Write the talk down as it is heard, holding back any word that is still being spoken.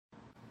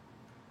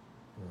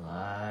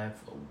live.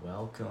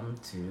 Welcome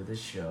to the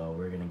show.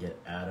 We're gonna get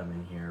Adam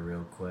in here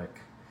real quick.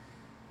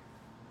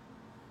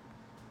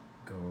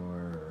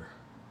 Gordon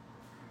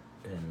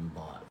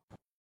Bot.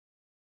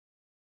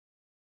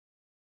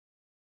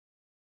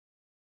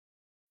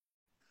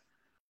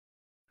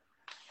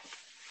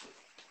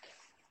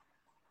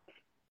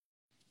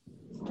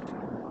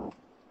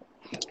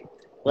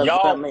 What's Yo,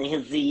 up,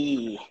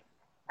 Maisie?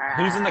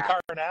 who's in the car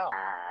now?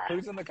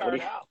 Who's in the What car do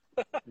now?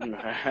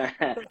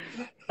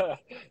 I'm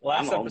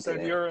Last home episode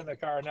today. you were in the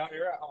car, now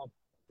you're at home.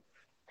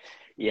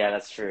 Yeah,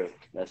 that's true.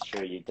 That's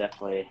true. You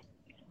definitely.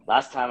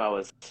 Last time I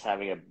was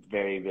having a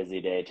very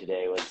busy day.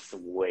 Today was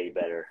way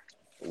better.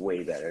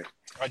 Way better.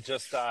 I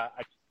just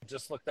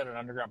looked at an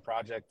underground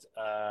project,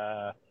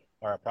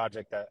 or a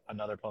project that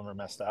another plumber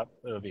messed up.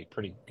 It would be a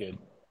pretty good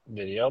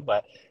video,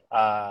 but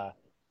I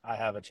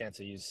have a chance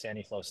to use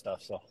Sandy Flow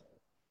stuff, so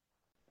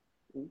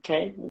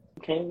Okay.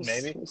 Okay.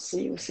 maybe. We'll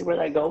see. We'll see where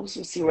that goes.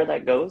 We'll see where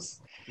that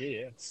goes.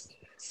 Yeah.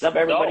 Sup,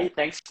 everybody? So,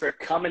 Thanks for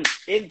coming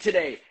in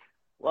today.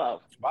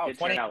 Wow. wow, Good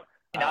 29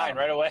 turnout.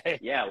 right away.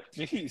 Yeah.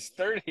 Jeez,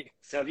 30.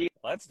 So if you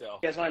Let's go.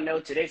 guys want to know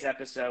today's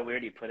episode, we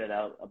already put it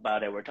out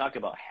about it. We're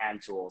talking about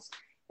hand tools,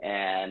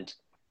 and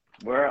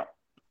we're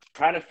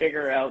trying to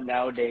figure out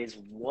nowadays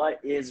what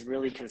is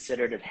really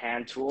considered a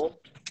hand tool.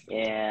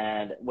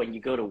 And when you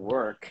go to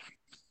work,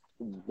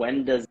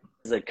 when does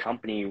a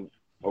company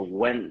or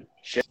when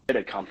should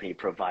a company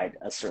provide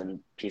a certain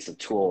piece of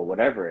tool,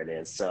 whatever it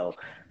is? So,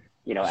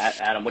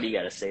 Adam, what do you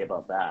got to say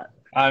about that?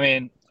 I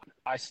mean,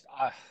 I,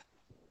 I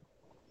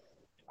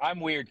I'm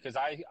weird because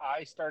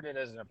I started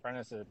as an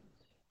apprentice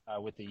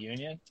with the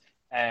union,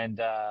 and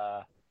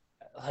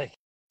like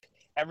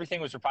everything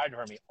was provided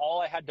for me.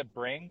 All I had to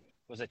bring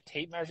was a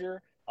tape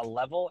measure, a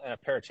level, and a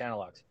pair of channel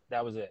locks.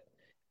 That was it.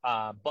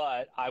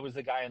 But I was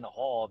the guy in the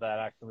hall that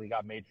actually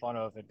got made fun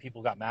of, and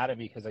people got mad at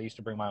me because I used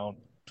to bring my own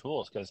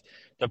tools, because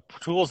the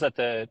tools that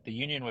the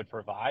union would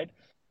provide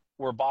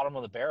were bottom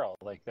of the barrel.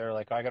 Like they're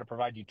like, I got to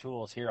provide you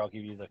tools here. I'll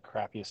give you the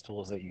crappiest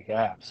tools that you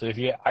have. So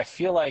I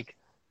feel like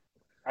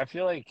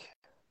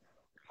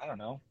I don't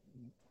know,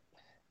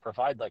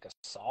 provide like a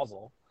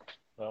sawzall.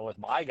 But with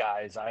my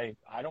guys, I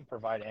don't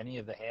provide any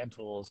of the hand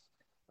tools.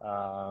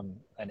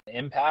 An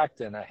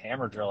impact and a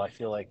hammer drill, I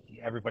feel like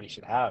everybody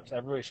should have.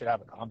 Everybody should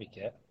have a combi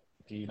kit.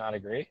 Do you not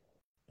agree?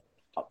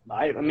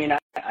 I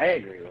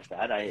agree with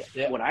that.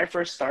 Yeah. When I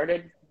first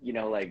started,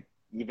 like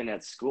even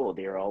at school,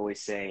 they were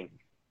always saying,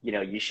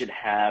 you should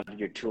have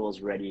your tools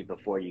ready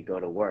before you go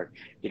to work.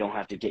 You don't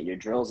have to get your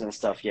drills and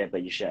stuff yet,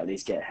 but you should at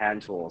least get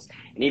hand tools.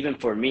 And even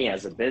for me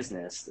as a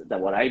business, that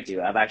what I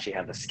do, I've actually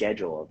have a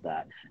schedule of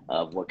that,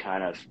 of what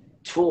kind of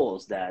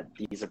tools that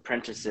these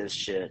apprentices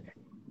should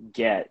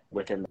get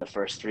within the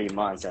first 3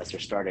 months as they're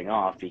starting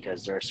off,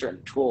 because there are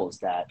certain tools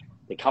that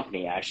the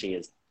company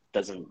actually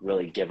doesn't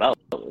really give out.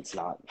 It's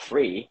not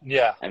free.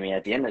 Yeah. I mean,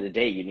 at the end of the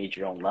day, you need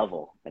your own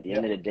level. At the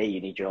end of the day,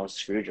 you need your own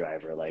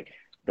screwdriver. Like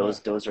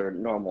those are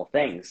normal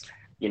things,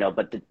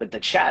 But the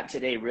chat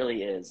today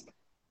really is,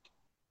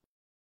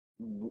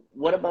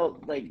 what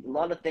about, like, a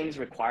lot of things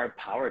require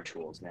power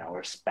tools now,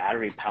 or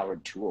battery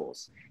powered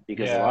tools,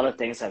 because a Yeah. lot of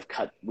things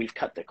we've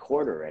cut the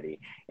cord already.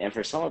 And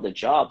for some of the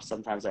jobs,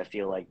 sometimes I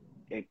feel like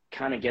it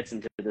kind of gets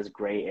into this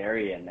gray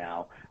area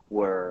now,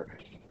 where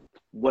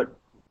what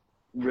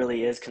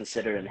really is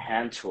considered a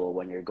hand tool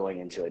when you're going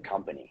into a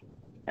company.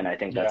 And I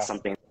think that's Yeah.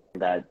 something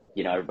that,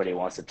 everybody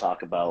wants to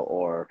talk about,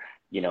 or,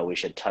 we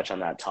should touch on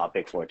that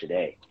topic for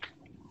today.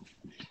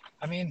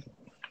 I mean,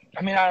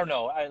 I don't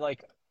know.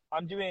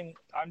 I'm doing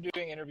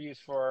interviews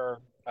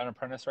for an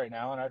apprentice right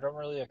now, and I don't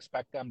really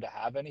expect them to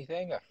have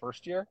anything at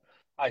first year.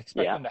 I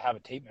expect Yeah, them to have a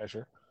tape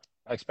measure.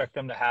 I expect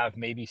them to have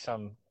maybe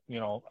some,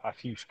 a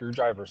few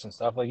screwdrivers and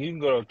stuff. Like you can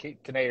go to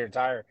Canadian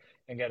Tire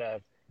and get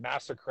a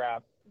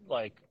Mastercraft,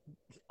 like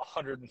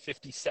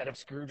 150 set of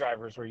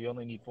screwdrivers where you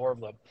only need four of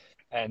them,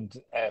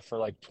 and for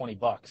like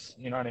 $20.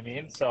 You know what I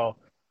mean? So,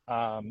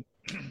 um,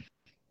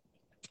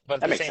 but at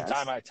that the makes same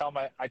time, sense.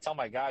 I tell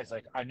my guys,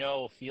 like, I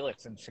know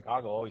Felix in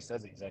Chicago always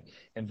says it. He's like,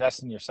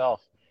 invest in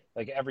yourself.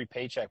 Like every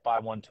paycheck, buy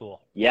one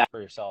tool Yeah, for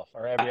yourself,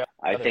 or every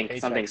I other think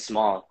paycheck. something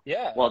small.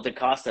 Yeah, Well,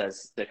 DaCosta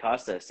is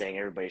saying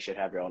everybody should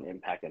have their own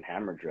impact and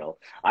hammer drill.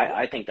 yeah,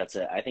 I think that's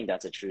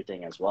a true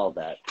thing as well.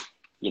 That,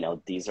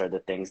 these are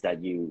the things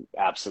that you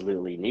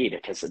absolutely need,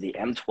 because of the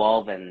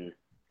M12 and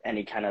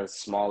any kind of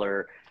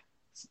smaller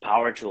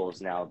power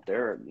tools now,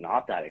 they're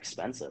not that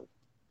expensive.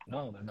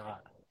 no, they're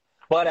not.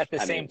 But I mean,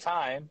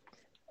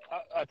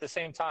 at the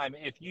same time,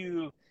 if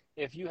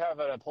you have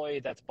an employee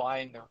that's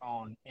buying their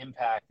own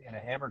impact and a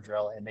hammer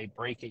drill and they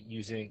break it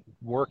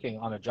working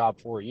on a job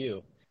for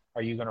you,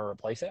 are you going to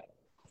replace it?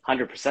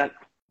 100%.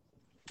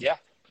 Yeah,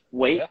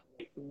 Wait,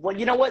 yeah. well,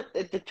 you know what?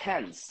 It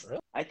depends. Really?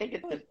 I think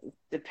it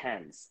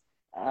depends.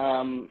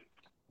 Um,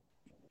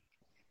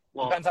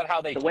 well, Depends on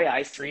how they the way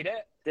I treat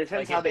it.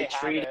 depends Like how if they they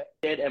have treat it,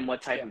 it and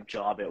what type yeah. of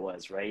job it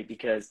was, right?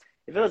 Because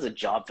if it was a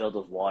job filled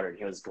with water and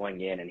he was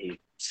going in and he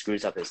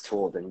screws up his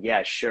tool, then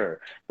yeah, sure.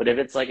 But if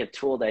it's like a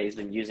tool that he's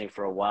been using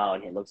for a while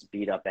and he looks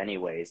beat up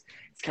anyways,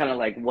 it's kind of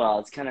like, well,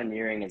 it's kind of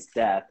nearing its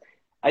death.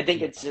 I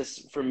think it's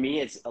just, for me,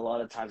 it's a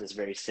lot of times it's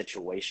very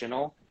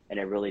situational, and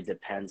it really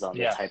depends on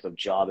the Yeah. type of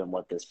job and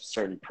what this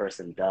certain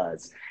person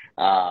does.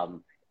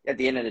 At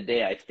the end of the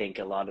day, I think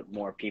a lot of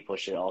more people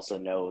should also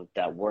know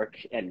that work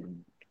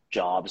and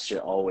jobs should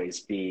always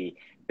be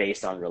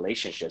based on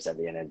relationships at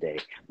the end of the day.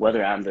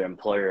 Whether I'm their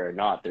employer or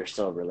not, there's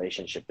still a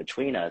relationship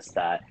between us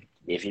that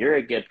if you're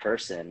a good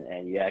person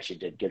and you actually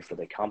did good for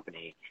the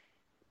company,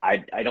 I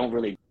don't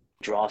really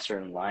draw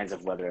certain lines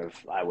of whether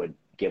if I would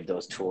give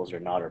those tools or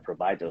not, or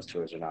provide those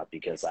tools or not,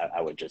 because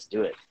I would just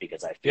do it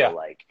because I Yeah. feel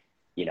like,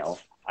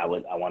 I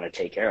want to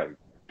take care of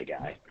the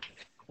guy.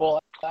 Well,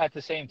 at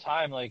the same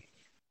time, like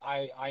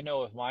I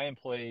know with my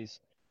employees,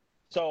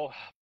 so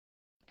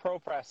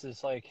ProPress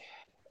is like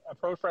a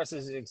ProPress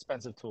is an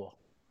expensive tool.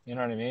 You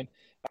know what I mean?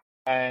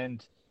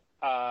 And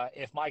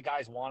if my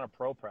guys want a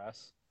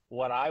ProPress,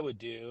 what I would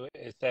do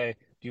is say,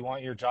 "Do you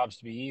want your jobs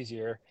to be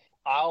easier?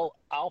 I'll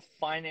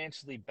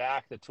financially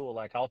back the tool.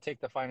 Like I'll take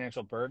the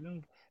financial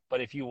burden, but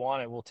if you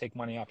want it, we'll take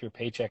money off your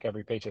paycheck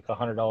every paycheck,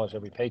 $100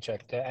 every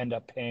paycheck to end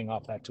up paying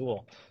off that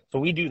tool." So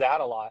we do that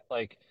a lot.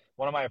 Like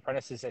one of my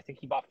apprentices, I think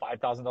he bought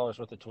 $5,000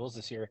 worth of tools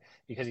this year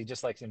because he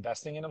just likes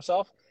investing in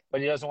himself, but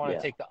he doesn't want to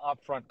Yeah. take the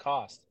upfront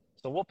cost.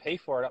 So we'll pay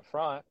for it up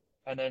front,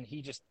 and then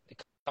he just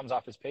comes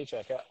off his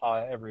paycheck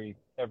every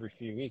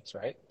few weeks,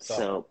 right? So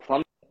So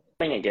Plumbing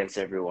Against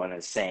Everyone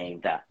is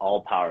saying that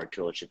all power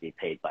tools should be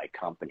paid by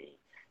company.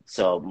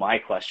 So my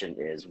question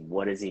is,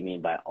 what does he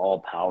mean by all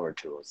power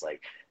tools?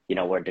 Like,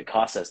 where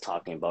DeCosta is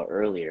talking about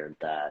earlier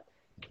that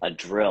a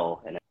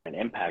drill and an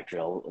impact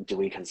drill, do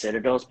we consider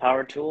those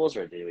power tools,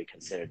 or do we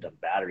consider them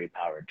battery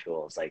powered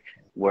tools? Like,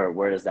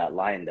 where does that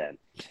line then?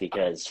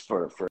 Because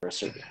for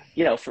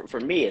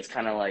me, it's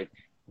kind of like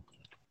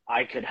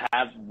I could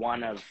have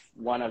one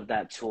of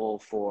that tool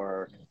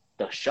for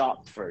the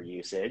shop for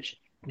usage,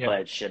 yeah,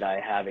 but should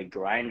I have a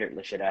grinder?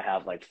 Should I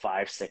have like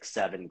 5, 6,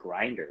 7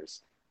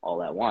 grinders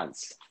all at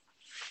once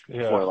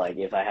yeah. for like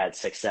if I had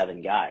 6,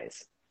 7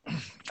 guys?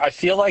 I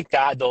feel like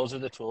that those are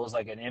the tools.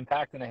 Like an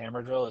impact and a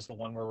hammer drill is the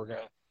one where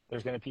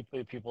there's gonna be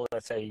people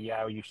that say,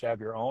 yeah, you should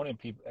have your own,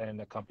 and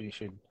the company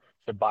should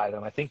buy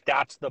them. I think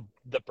that's the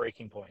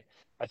breaking point.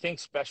 I think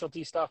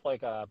specialty stuff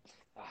like a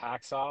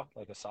hacksaw,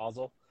 like a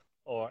sawzall,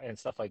 and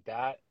stuff like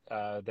that,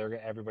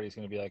 everybody's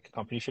gonna be like, a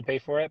company should pay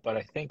for it. But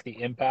I think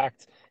the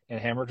impact and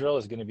hammer drill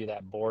is gonna be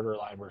that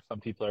borderline where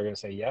some people are gonna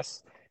say,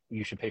 yes,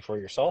 you should pay for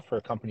it yourself, or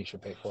a company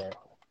should pay for it.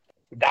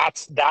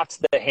 That's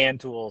the hand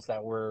tools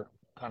that we're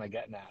kind of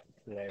getting at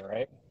today,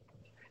 right?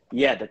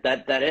 Yeah,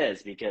 that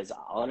is, because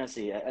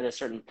honestly, at a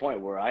certain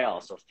point where I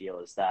also feel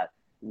is that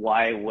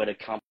why would a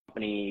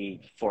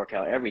company fork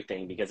out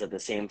everything? Because at the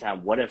same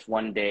time, what if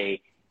one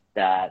day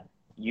that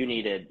you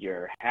needed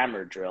your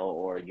hammer drill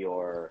or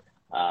your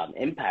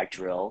impact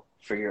drill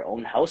for your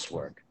own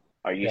housework?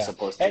 Are you Yeah.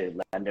 supposed Hey,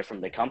 to lend it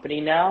from the company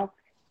now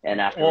and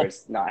well,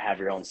 afterwards not have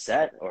your own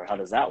set, or how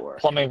does that work?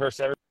 plumbing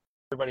versus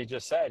everybody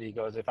just said, he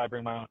goes, if I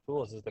bring my own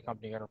tools, is the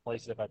company going to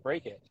replace it if I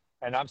break it?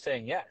 And I'm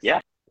saying yes. Yeah,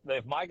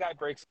 If my guy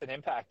breaks an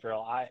impact drill,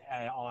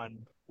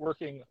 on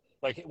working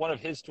like one of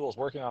his tools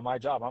working on my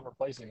job, I'm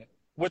replacing it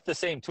with the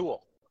same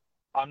tool.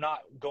 I'm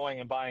not going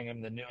and buying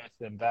him the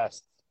newest and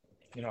best,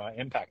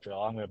 impact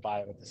drill. I'm going to buy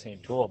it with the same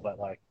tool, but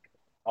like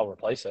I'll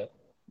replace it,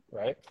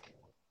 right?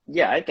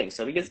 yeah, I think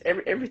so, because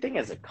everything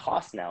has a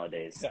cost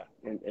nowadays,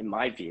 Yeah. in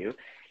my view.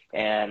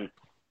 And,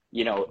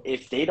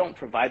 if they don't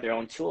provide their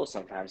own tools,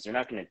 sometimes they're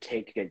not going to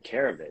take good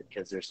care of it,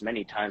 because there's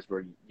many times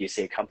where you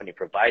say a company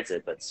provides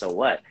it, but so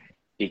what?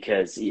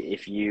 Because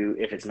if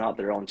it's not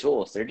their own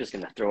tools, they're just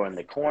going to throw it in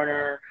the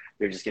corner.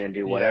 They're just going to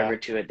do Yeah. whatever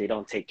to it. They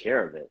don't take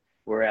care of it.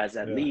 Whereas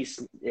at Yeah.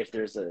 least if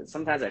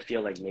sometimes I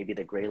feel like maybe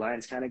the gray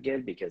line's kind of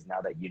good, because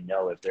now that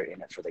if they're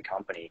in it for the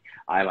company,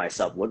 I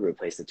myself would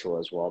replace the tool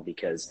as well,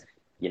 because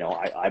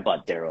I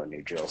bought Daryl a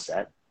new drill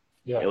set.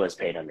 Yeah. It was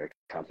paid under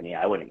company.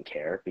 I wouldn't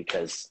care,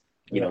 because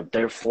Yeah.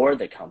 they're for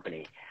the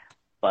company.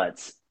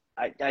 But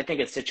I think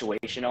it's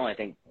situational. I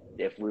think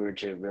if we were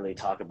to really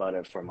talk about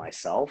it for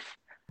myself,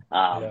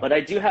 Yeah. but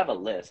I do have a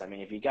list. I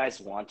mean, if you guys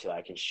want to,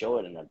 I can show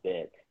it in a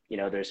bit.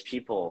 There's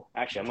people.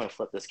 Actually, I'm going to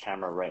flip this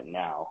camera right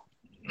now.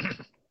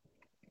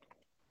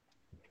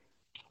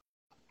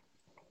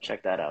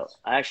 Check that out.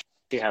 I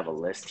actually have a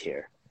list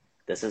here.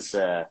 This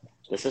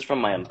is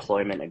from my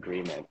employment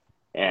agreement,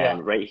 Yeah.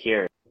 and right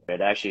here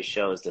it actually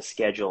shows the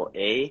Schedule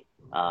A,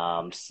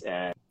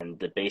 and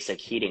the basic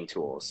heating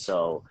tools.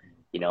 So,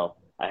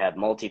 I have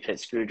multi-pit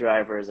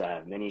screwdrivers, I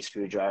have mini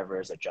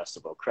screwdrivers,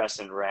 adjustable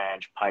crescent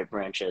wrench, pipe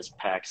wrenches,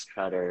 PEX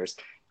cutters,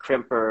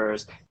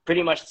 crimpers,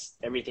 pretty much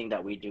everything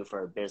that we do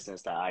for a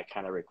business that I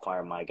kind of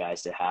require my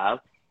guys to have.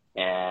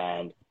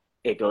 And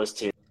it goes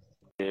to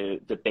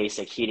the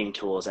basic heating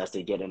tools as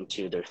they get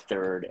into their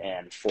third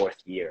and fourth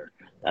year.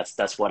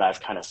 That's what I've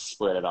kind of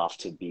split it off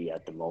to be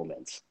at the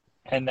moment.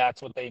 And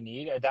that's what they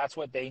need. That's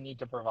what they need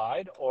to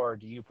provide, or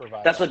do you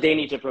provide That's that what they for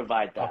need them? to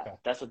provide. Okay.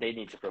 That's what they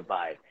need to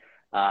provide.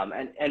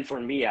 And for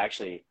me,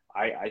 actually,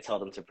 I tell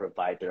them to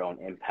provide their own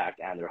impact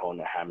and their own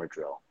hammer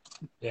drill.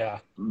 Yeah.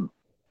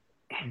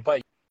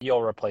 But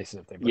you'll replace it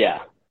if they break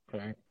Yeah. it.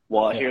 Right?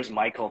 Well, Yeah. here's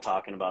Michael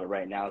talking about it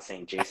right now,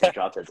 saying Jason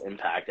dropped his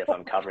impact if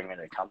I'm covering in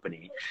a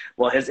company.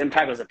 Well, his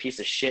impact was a piece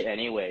of shit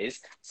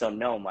anyways, so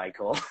no,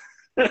 Michael.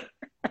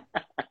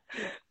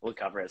 We'll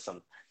cover it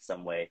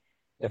some way.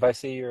 If I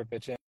see you're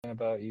bitching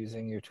about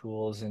using your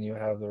tools and you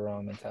have the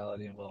wrong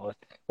mentality,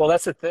 well,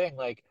 that's the thing.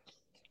 Like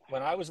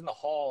when I was in the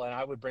hall and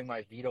I would bring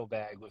my Vito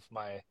bag with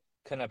my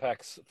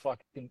Knapex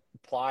fucking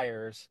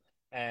pliers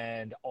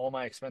and all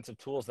my expensive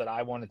tools that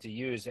I wanted to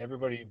use,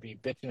 everybody would be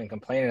bitching and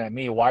complaining at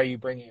me. Why are you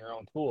bringing your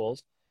own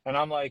tools? And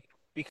I'm like,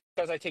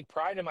 because I take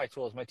pride in my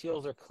tools. My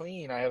tools are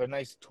clean. I have a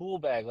nice tool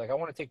bag. Like I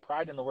want to take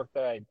pride in the work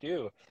that I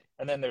do.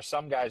 And then there's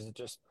some guys that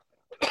just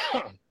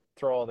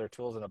throw all their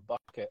tools in a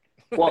bucket.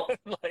 Well,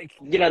 Like,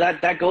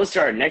 that goes to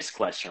our next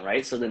question,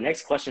 right? So the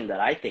next question that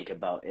I think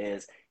about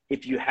is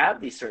if you have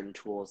these certain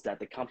tools that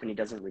the company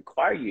doesn't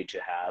require you to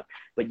have,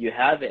 but you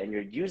have it and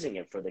you're using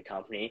it for the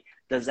company,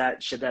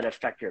 should that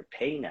affect your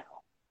pay now?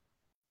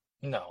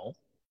 no,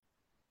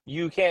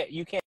 you can't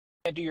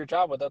do your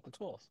job without the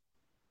tools.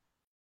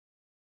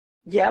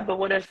 Yeah, but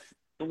what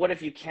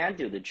if you can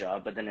do the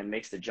job, but then it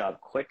makes the job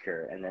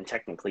quicker, and then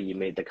technically you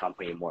made the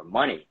company more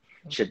money?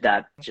 Should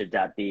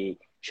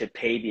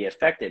pay be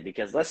affected?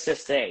 Because let's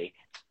just say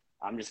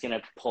I'm just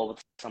gonna pull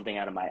something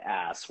out of my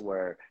ass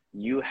where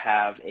you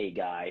have a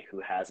guy who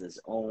has his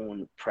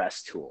own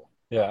press tool,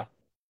 Yeah.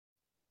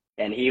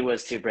 and he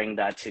was to bring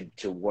that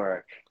to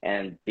work,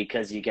 and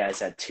because you guys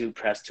had two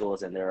press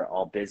tools and they're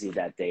all busy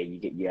that day,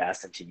 you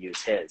asked him to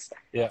use his.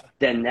 Yeah.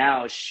 Then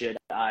now should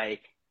I,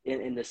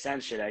 in the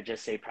sense, should I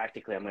just say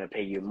practically I'm going to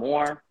pay you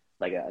more,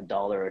 like a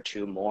dollar or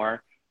two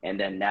more, and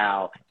then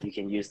now you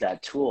can use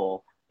that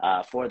tool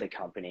for the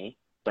company,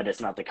 but it's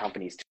not the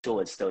company's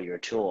tool, it's still your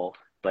tool.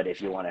 But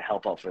if you want to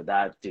help out for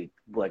that, do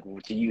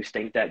you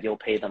think that you'll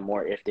pay them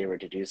more if they were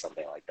to do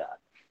something like that?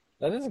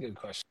 That is a good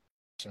question.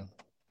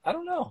 I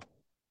don't know.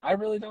 I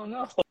really don't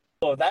know.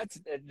 Oh, that's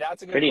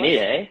a good Pretty neat,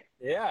 question. eh?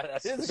 Yeah,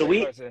 that is a So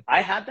good question. I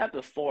had that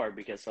before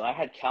because I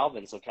had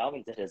Calvin. So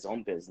Calvin did his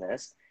own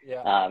business,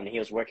 Yeah. and he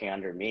was working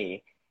under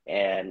me,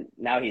 and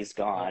now he's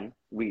Yeah. gone.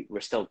 We're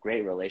still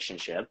great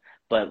relationship,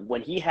 but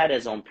when he had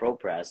his own pro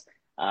press,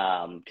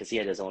 because he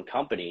had his own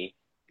company,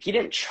 he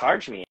didn't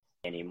charge me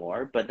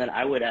anymore. But then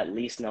I would at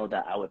least know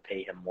that I would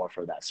pay him more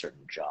for that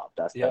certain job.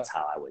 Yeah. That's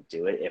how I would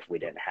do it if we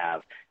didn't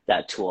have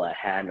that tool at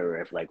hand,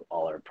 or if like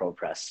all our pro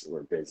press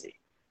were busy.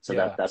 So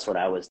Yeah. that's what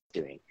I was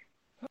doing.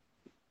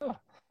 Huh.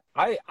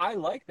 I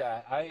like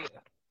that.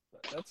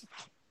 That's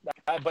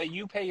but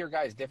you pay your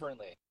guys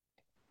differently.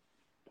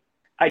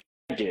 I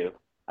do,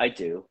 I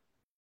do.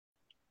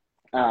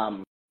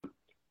 Um,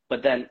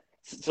 But then,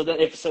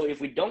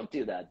 if we don't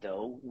do that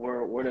though,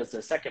 where does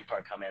the second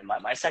part come in?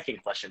 My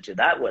second question to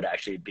that would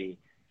actually be,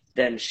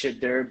 then should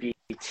there be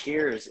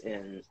tiers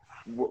in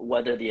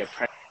whether the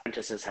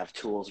apprentices have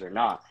tools or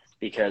not?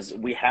 Because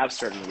we have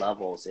certain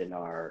levels in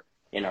our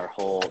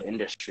whole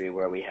industry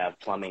where we have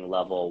plumbing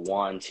level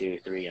 1, 2,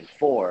 3, and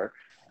 4.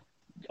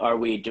 Are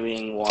we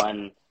doing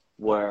one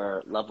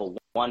where level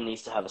 1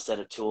 needs to have a set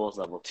of tools,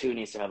 level 2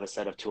 needs to have a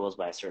set of tools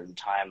by a certain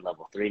time,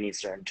 level 3 needs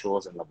certain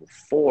tools, and level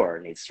 4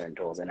 needs certain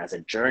tools? And as a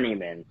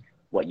journeyman,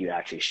 what you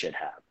actually should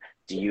have.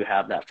 Do you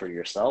have that for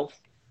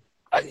yourself?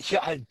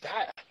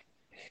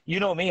 You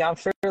know me, I'm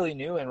fairly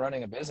new in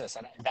running a business,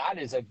 and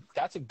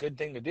that's a good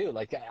thing to do.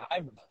 Like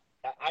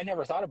I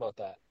never thought about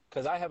that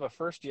because I have a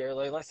first year.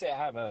 Like let's say I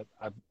have a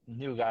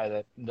new guy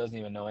that doesn't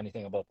even know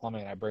anything about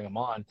plumbing, and I bring him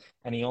on,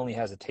 and he only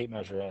has a tape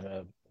measure and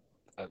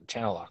a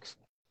channel locks.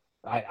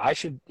 I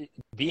should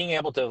being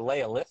able to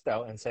lay a list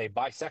out and say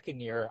by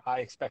second year I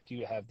expect you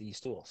to have these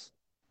tools.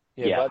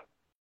 Yeah, Yeah. but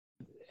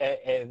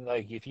and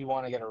like if you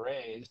want to get a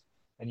raise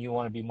and you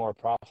want to be more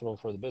profitable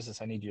for the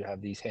business, I need you to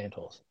have these hand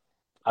tools.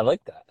 I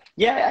like that.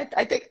 Yeah,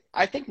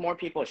 I think more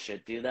people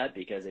should do that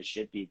because it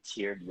should be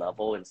tiered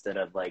level instead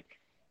of like,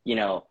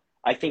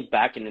 I think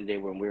back in the day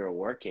when we were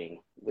working,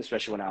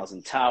 especially when I was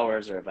in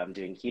towers or if I'm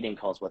doing heating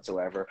calls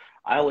whatsoever,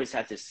 I always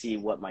had to see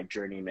what my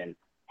journeyman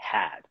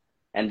had.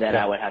 And then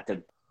I Yeah. would have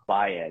to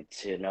buy it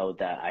to know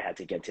that I had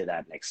to get to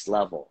that next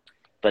level.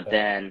 But Yeah.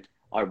 then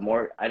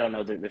I don't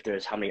know if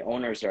there's how many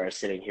owners there are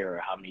sitting here or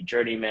how many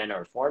journeymen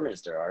or foremen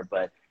there are,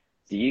 but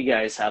do you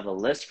guys have a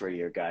list for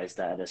your guys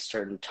that at a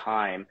certain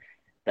time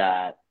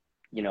that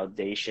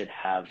they should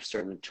have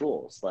certain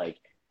tools? Like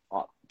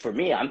for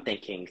me, I'm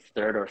thinking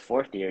third or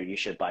fourth year you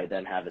should by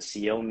then have a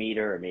CO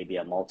meter or maybe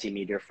a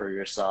multimeter for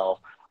yourself,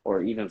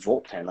 or even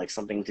volt pen, like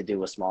something to do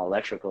with small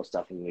electrical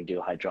stuff when you do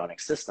hydronic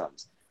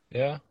systems.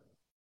 Yeah.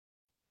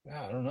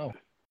 Yeah. I don't know.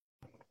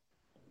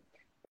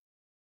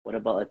 What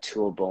about a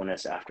tool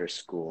bonus after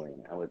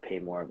schooling? I would pay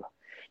more of a,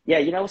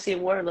 yeah, see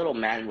what our little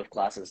man with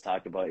glasses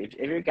talked about. If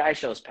your guy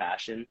shows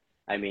passion,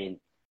 I mean,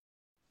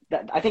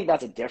 I think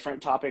that's a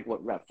different topic,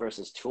 what rep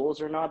versus tools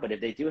or not. But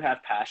if they do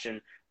have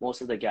passion,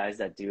 most of the guys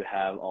that do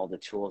have all the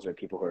tools are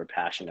people who are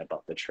passionate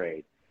about the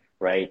trade,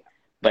 right?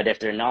 But if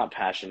they're not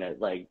passionate,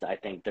 like I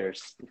think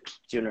there's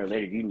sooner or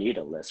later you need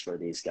a list for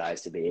these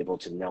guys to be able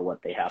to know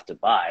what they have to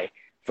buy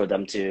for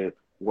them to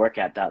work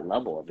at that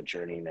level of a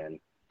journeyman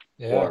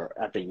Yeah. or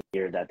at the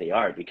year that they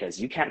are, because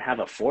you can't have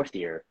a fourth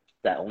year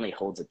that only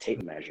holds a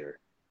tape measure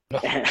No,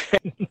 and,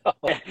 no.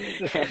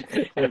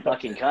 and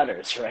fucking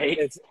cutters, right?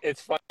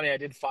 It's funny. I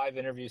did 5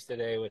 interviews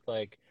today with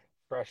like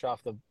fresh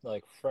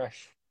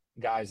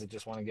guys that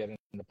just want to get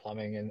into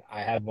plumbing, and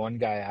I had one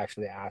guy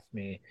actually ask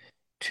me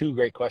two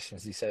great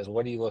questions. He says,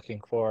 "What are you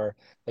looking for?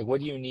 Like, what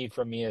do you need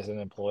from me as an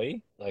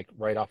employee? Like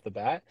right off the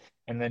bat."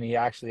 And then he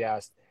actually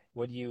asked,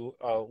 what do you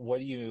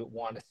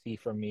want to see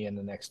from me in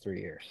the next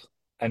 3 years?"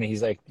 And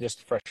he's like,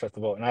 just fresh off the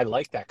boat. And I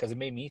like that because it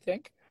made me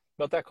think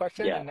about that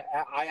question. Yeah. And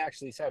I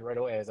actually said right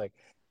away, I was like,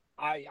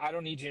 I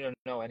don't need you to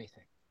know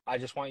anything. I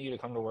just want you to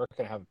come to work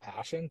and have a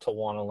passion to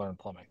want to learn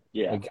plumbing.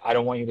 Yeah. Like, I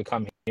don't want you to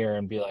come here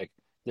and be like,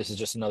 this is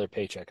just another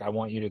paycheck. I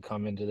want you to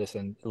come into this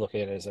and look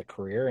at it as a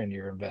career, and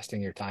you're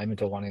investing your time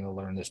into wanting to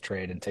learn this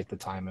trade and take the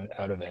time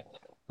out of it.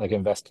 Like,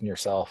 invest in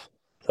yourself.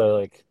 So,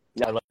 like,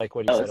 No, I like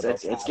what he no, said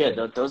about it's good.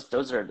 passion.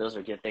 Those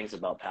are good things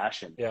about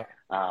passion. Yeah.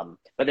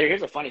 But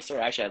here's a funny story.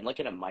 Actually, I'm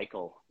looking at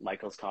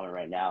Michael's comment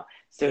right now.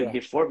 So Yeah.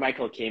 before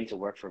Michael came to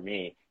work for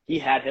me, he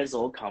had his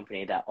old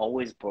company that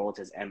always borrowed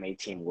his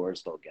M18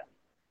 Wurzbo gun.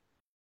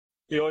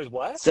 You always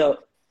what? So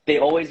they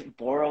always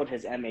borrowed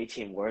his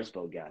M18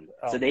 Wurzbo gun.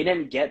 Oh. So they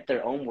didn't get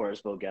their own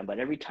Wurzbo gun, but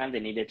every time they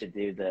needed to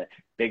do the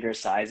bigger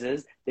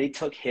sizes, they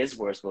took his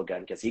Wurzbo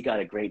gun because he got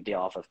a great deal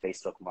off of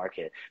Facebook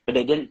Market. But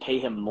they didn't pay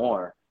him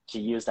more to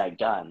use that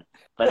gun.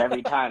 But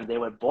every time they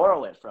would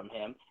borrow it from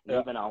him, and Yeah.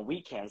 even on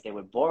weekends, they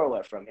would borrow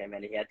it from him,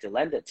 and he had to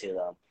lend it to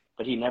them.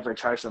 But he never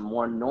charged them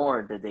more,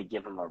 nor did they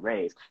give him a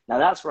raise. Now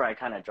that's where I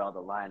kind of draw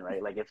the line,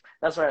 right? Like if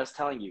that's what I was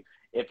telling you.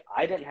 If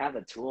I didn't have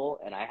a tool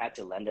and I had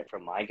to lend it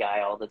from my guy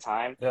all the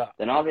time, Yeah.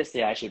 then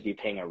obviously I should be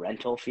paying a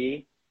rental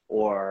fee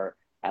or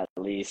at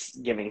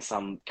least giving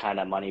some kind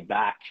of money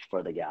back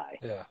for the guy.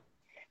 Yeah.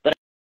 But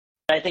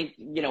I think,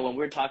 when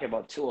we're talking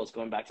about tools,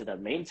 going back to the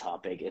main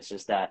topic, it's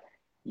just that,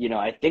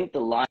 I think the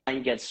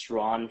line gets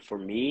drawn for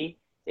me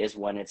is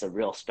when it's a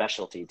real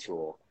specialty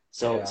tool.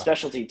 So Yeah.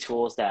 specialty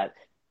tools that,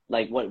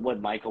 like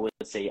what Michael would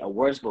say, a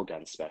Wurzbo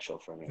gun is special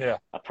for me. Yeah.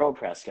 A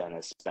ProPress gun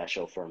is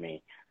special for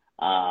me.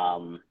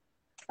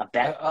 A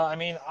bet. I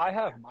mean, I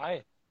have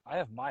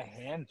my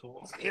hand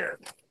tools here.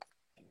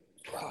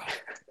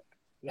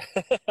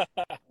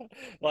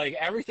 Like,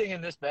 everything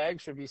in this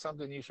bag should be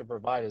something you should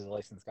provide as a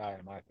licensed guy,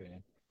 in my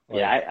opinion. Like,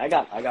 Yeah,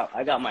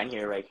 I got mine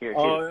here right here too.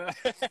 oh,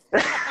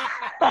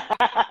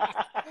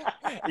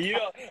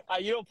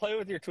 you don't play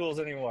with your tools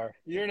anymore.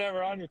 You're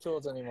never on your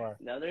tools anymore.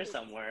 No, there's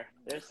somewhere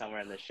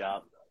in the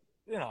shop.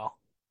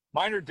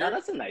 Mine are Oh, dirty.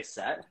 that's a nice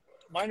set.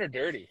 Mine are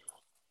dirty.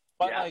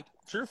 But Yeah. like,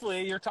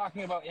 truthfully, you're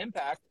talking about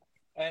impact,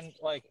 and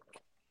like,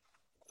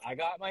 I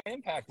got my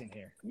impact in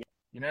here.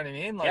 You know what I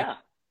mean? Like, Yeah.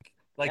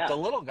 Yeah. the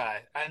little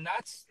guy, and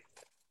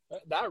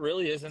that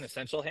really is an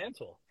essential hand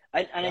tool.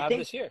 I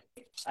think this here.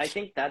 I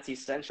think that's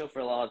essential for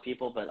a lot of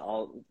people, but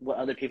what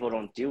other people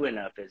don't do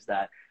enough is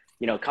that,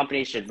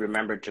 companies should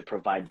remember to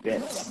provide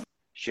bits,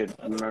 should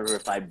remember to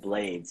provide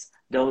blades.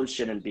 Those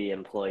shouldn't be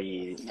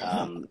employee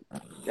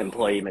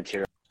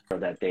material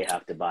that they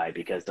have to buy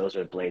because those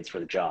are blades for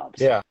the jobs.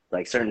 Yeah.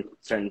 Like certain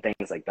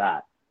things like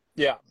that.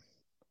 Yeah.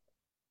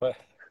 But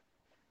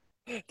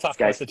tough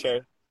Guys-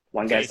 message.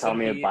 One guy's Jason, telling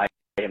me to buy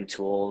him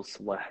tools.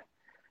 What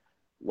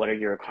are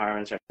your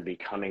requirements for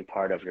becoming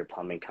part of your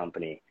plumbing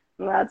company?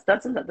 Well,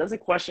 that's a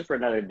question for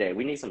another day.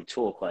 We need some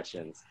tool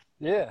questions.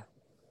 Yeah.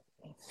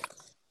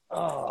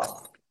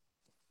 Oh,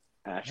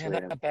 Actually,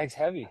 man, that bag's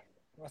heavy.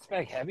 That's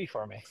bag heavy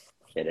for me.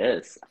 it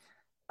is.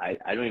 I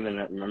don't even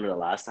remember the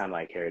last time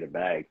I carried a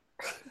bag.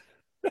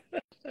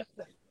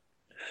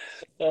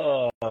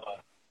 But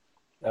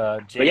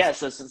yeah,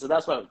 so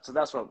that's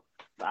what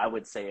I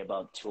would say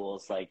about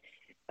tools. Like,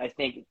 I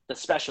think the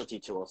specialty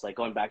tools, like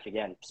going back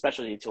again,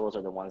 specialty tools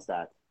are the ones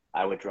that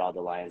I would draw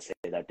the line and say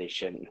that they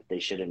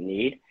shouldn't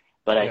need.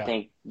 But I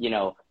think,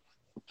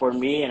 for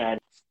me, and I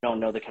don't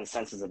know the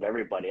consensus of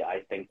everybody,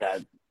 I think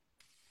that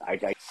I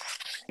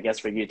guess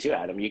for you too,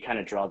 Adam, you kind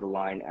of draw the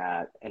line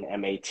at an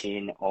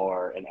M18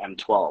 or an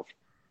M12,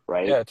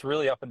 right? Yeah, it's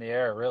really up in the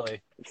air,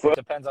 really. It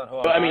depends on who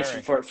I'm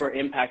hiring. for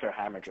impact or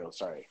hammer drill,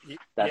 sorry.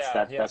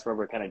 That's where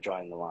we're kind of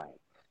drawing the line.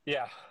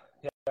 Yeah.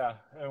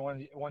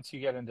 And once you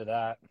get into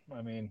that,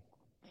 I mean,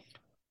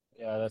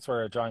 yeah, that's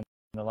where I'm drawing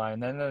the line.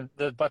 Then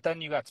but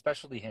then you got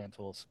specialty hand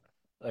tools,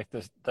 like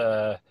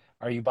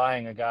are you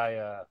buying a guy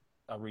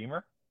a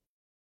reamer,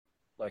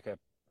 like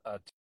a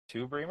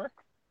tube reamer?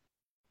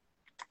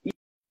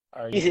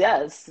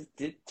 Yes,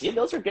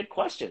 those are good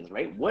questions,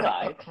 right? Would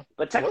I?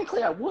 But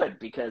technically, I would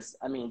because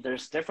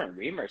there's different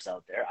reamers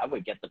out there. I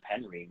would get the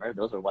pen reamer.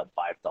 Those are what,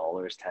 $5,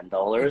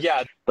 $10.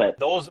 Yeah, but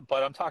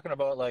I'm talking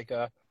about like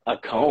a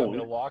cone.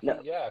 Milwaukee. No,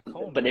 yeah, a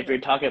cone. But if you're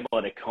talking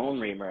about a cone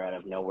reamer out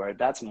of nowhere,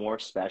 that's more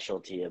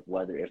specialty of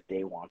if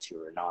they want to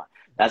or not.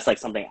 That's like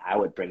something I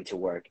would bring to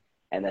work.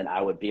 And then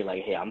I would be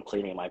like, hey, I'm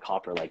cleaning my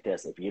copper like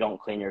this. If you don't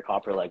clean your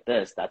copper like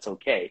this, that's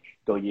okay.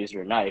 Go use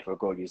your knife or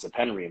go use a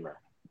pen reamer,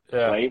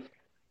 right?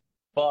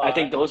 But I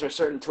think those are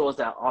certain tools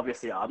that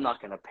obviously I'm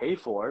not going to pay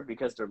for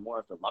because they're more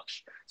of the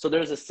luxury. So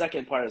there's a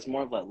second part. It's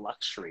more of a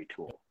luxury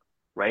tool,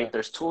 right?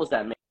 There's tools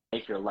that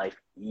make your life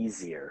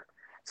easier.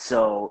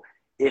 So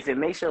if it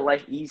makes your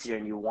life easier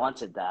and you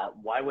wanted that,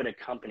 why would a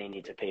company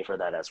need to pay for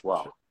that as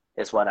well?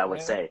 Is what I would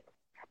Yeah. say.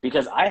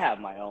 Because I have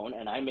my own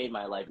and I made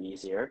my life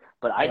easier,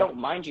 but I Yeah. don't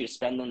mind you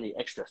spending the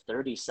extra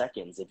 30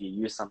 seconds if you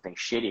use something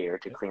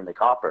shittier to clean the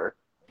copper.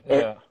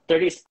 Yeah.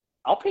 30,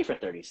 I'll pay for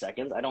 30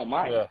 seconds. I don't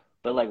mind. Yeah.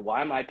 But like,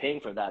 why am I paying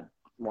for that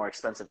more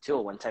expensive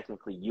tool when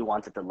technically you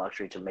wanted the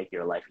luxury to make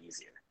your life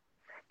easier?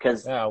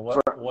 Because Yeah.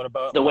 for the What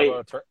way,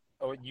 about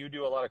oh, you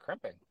do a lot of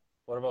crimping.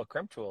 What about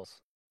crimp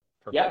tools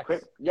for yeah,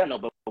 picks no,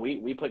 but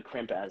we put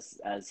crimp as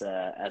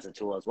a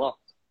tool as well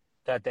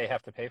that they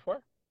have to pay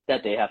for?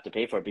 that they have to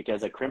pay for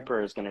because a Right.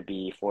 crimper is going to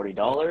be Yeah.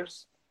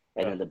 $40,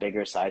 and Yeah. then the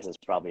bigger size is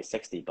probably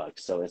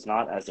 $60. So it's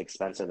not as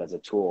expensive as a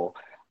tool.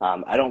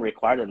 I don't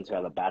require them to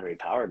have a battery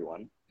powered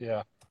one,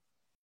 Yeah.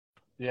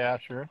 Yeah,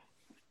 sure.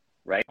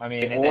 right? I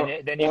mean, and Or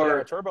then you got a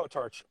or turbo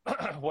torch.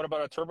 What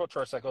about a turbo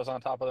torch that goes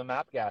on top of the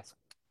map gas?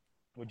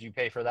 Would you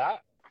pay for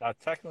that? That's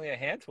technically a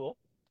hand tool.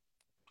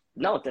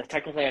 no,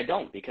 technically I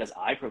don't because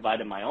I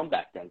provided my own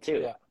back then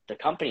too. Yeah. The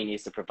company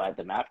needs to provide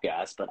the map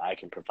gas, but I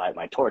can provide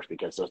my torch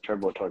because those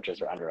turbo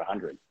torches are under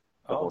 100,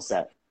 the whole Oh.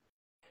 set.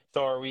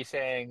 So are we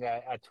saying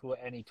that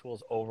any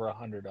tools over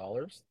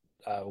 $100,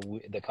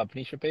 the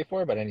company should pay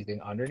for, but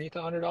anything underneath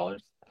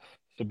 $100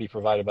 should be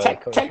provided by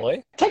the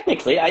employee?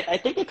 Technically, I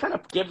think it kind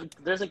of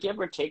there's a give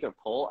or take or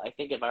pull. I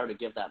think if I were to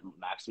give that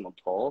maximum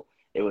pull,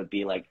 it would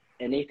be like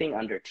anything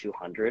under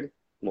 200,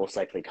 most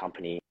likely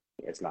company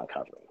is not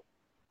covering.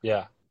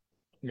 Yeah.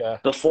 Yeah.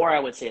 Before I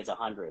would say it's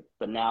 100,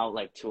 but now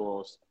like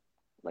tools,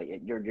 like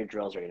your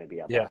drills are going to be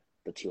Yeah. about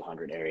the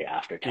 200 area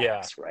after Yeah.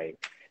 tax, right?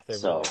 They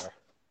So really are.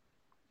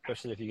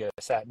 Especially if you get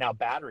a set. Now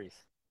batteries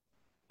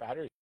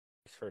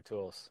for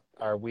tools.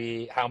 How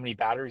many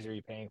batteries are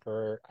you paying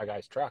for a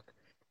guy's truck?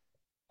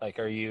 Like,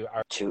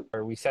 two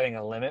are we setting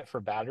a limit for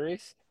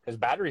batteries? Because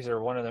batteries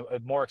are one of the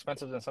more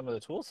expensive than some of the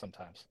tools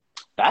sometimes.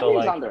 So batteries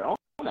like, on their own.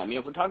 I mean,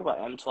 if we're talking about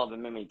M12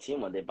 and M18,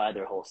 when they buy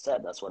their whole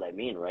set, that's what I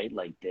mean, right?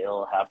 Like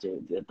they'll have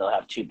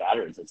two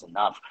batteries. It's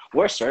enough.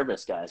 We're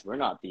service guys. We're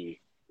not the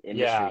yeah,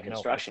 industry no, for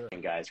construction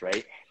sure. guys,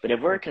 right? But if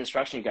we're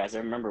construction guys, I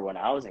remember when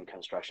I was in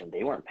construction,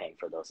 they weren't paying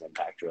for those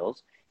impact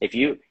drills. If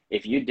you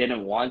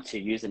didn't want to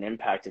use an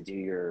impact to do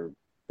your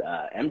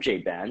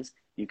MJ bands,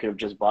 you could have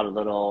just bought a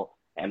little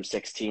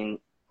M16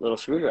 little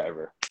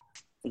screwdriver.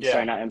 Yeah,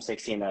 Sorry, not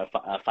M16, a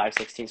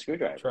 516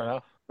 screwdriver, sure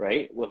enough.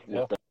 right? With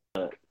Yeah.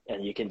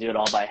 and you can do it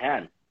all by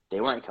hand. They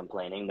weren't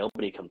complaining.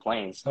 Nobody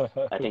complains.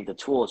 I think the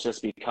tools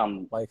just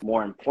become Like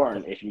more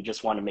important if you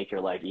just want to make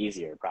your life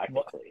easier,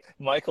 practically.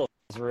 Michael's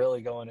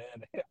really going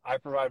in. I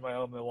provide my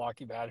own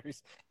Milwaukee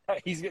batteries.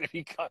 He's gonna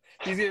be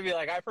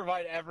like, I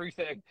provide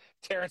everything.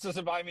 Terrence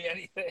doesn't buy me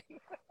anything.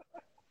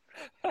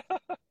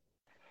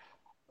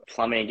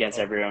 Plumbing against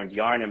Oh, everyone.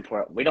 Yarn and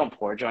pour. We don't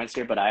pour joints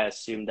here, but I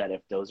assume that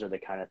if those are the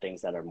kind of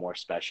things that are more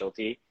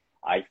specialty,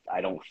 I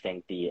don't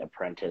think the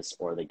apprentice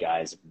or the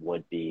guys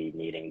would be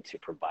needing to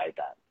provide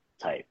that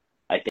type.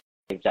 I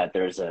think that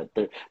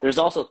there's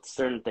also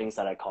certain things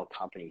that I call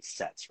company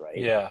sets, right?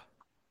 yeah.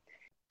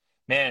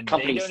 Man,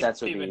 Company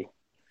sets would be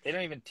they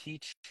don't even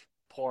teach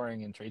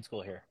pouring in trade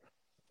school here.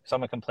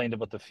 Someone complained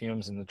about the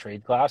fumes in the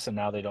trade class, and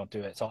now they don't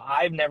do it. So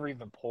I've never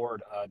even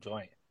poured a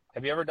joint.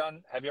 Have you ever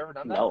done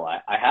that? no,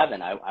 I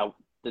haven't.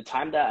 The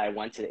time that I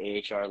went to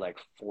the AHR like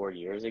 4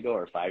 years ago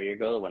or 5 years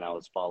ago when I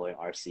was following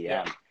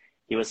Yeah, RCM,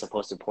 he was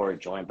supposed to pour a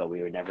joint, but we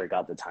never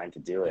got the time to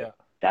do it.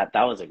 yeah,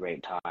 That was a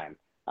great time.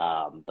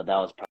 But that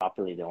was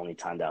probably the only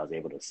time that I was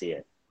able to see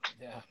it.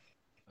 yeah.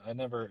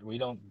 We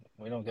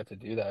don't get to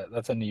do that.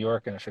 That's a New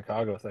York and a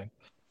Chicago thing.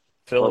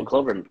 Well,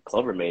 Philly.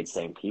 Clover made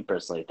saying he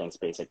personally thinks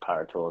basic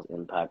power tools,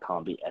 impact,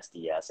 combi,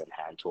 SDS, and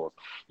hand tools.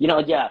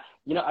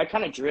 I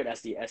kind of drew it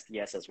as the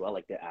SDS as well,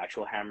 like the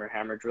actual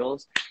hammer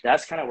drills.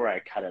 That's kind of where I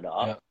cut it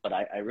off, Yeah, but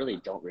I really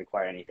don't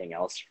require anything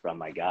else from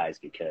my guys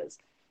because,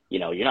 you're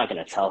not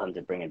going to tell him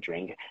to bring a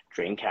drain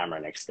camera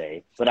next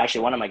day. But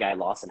actually, one of my guy,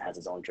 Lawson, has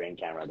his own drain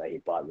camera that he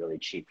bought really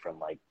cheap from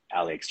like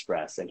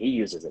AliExpress, and he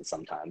uses it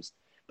sometimes.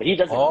 But he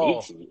doesn't need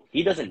Oh, to.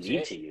 He doesn't need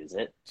Jay to use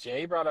it.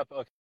 Jay brought up.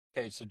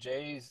 Okay, so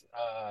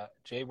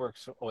Jay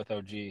works with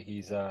OG.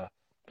 He's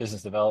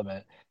business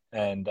development,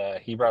 and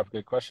he brought up a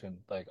good question,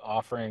 like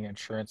offering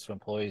insurance to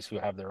employees who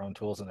have their own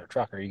tools in their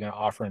truck. Are you going to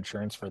offer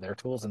insurance for their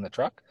tools in the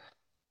truck?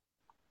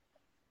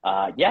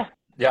 Yeah,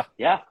 Yeah,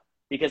 yeah,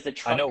 because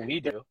I know we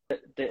do.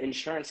 the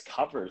insurance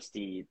covers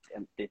the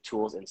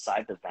tools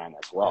inside the van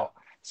as Yeah, well.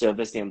 So if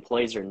it's the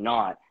employees or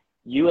not,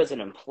 you as an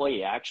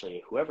employee,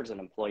 actually, whoever's an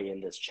employee in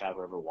this chat,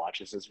 whoever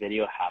watches this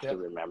video, have yeah, to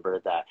remember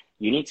that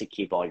you need to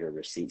keep all your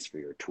receipts for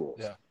your tools,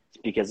 yeah,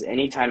 because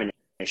anytime an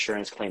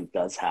insurance claim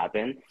does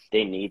happen,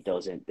 they need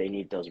those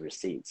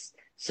receipts.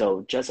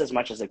 So just as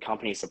much as a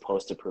company is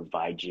supposed to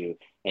provide you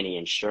any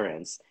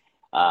insurance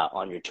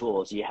on your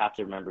tools, you have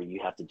to remember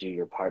you have to do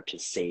your part to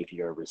save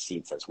your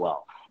receipts as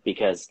well.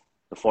 Because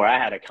before I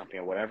had a company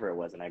or whatever it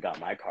was and I got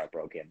my car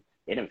broken,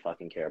 they didn't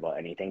fucking care about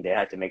anything. They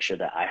had to make sure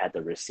that I had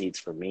the receipts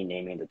for me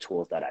naming the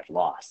tools that I've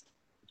lost.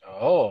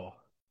 Oh, I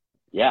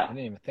Yeah.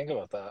 didn't even think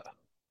about that.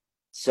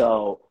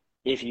 So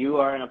if you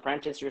are an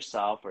apprentice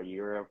yourself or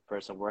you're a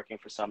person working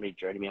for somebody,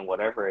 journeyman,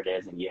 whatever it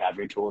is, and you have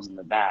your tools in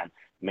the van,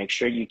 make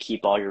sure you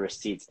keep all your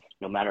receipts.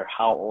 No matter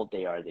how old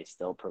they are, they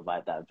still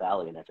provide that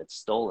value. And if it's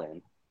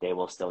stolen, they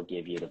will still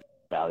give you the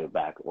value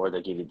back, or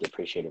they'll give you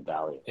depreciated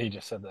value. You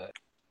just said that.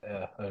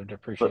 Yeah, a But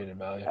depreciated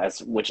value.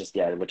 which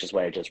is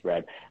what I just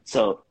read.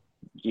 So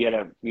you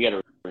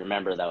gotta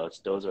remember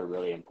those are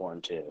really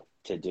important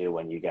to do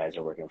when you guys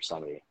are working for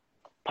somebody.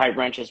 Pipe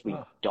wrenches we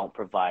don't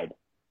provide.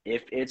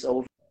 If it's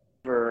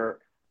over,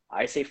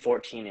 I say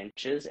 14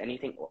 inches,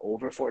 anything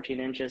over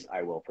 14 inches,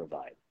 I will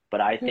provide.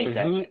 But I think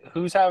that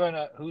who's having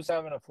a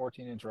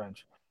 14-inch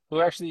wrench? Who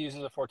actually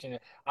uses a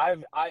 14-inch?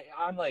 I'm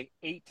like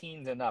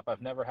 18s and up.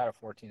 I've never had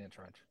a 14-inch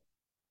wrench.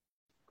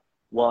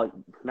 well,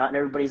 not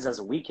everybody's as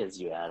weak as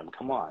you, Adam.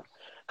 Come on.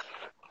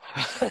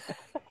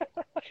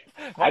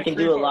 I can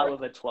do a lot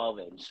with a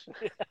 12-inch.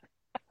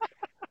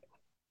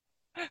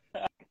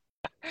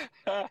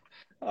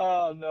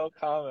 Oh, no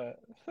comment.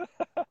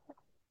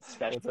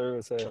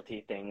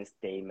 Specialty things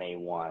they may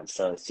want.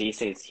 So he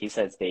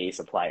says they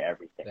supply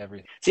everything.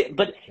 Everything. See,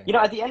 but you know,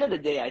 at the end of the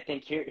day, I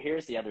think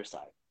here's the other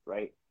side,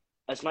 right?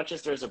 As much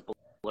as there's a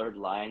blurred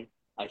line,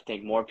 I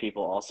think more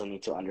people also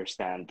need to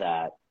understand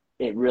that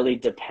it really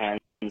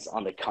depends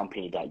on the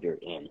company that you're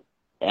in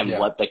and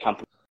what the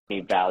company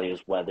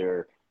values,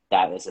 whether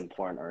that is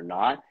important or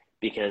not.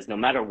 Because no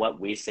matter what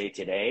we say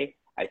today,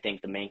 I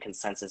think the main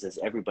consensus is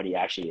everybody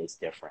actually is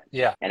different.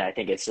 Yeah. And I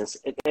think it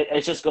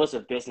just goes to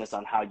business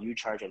on how you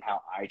charge and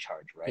how I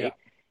charge, right? Yeah.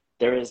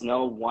 There is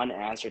no one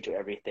answer to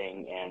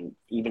everything. And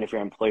even if you're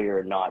an employer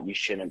or not, you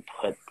shouldn't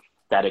put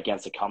that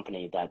against a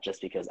company that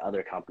just because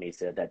other companies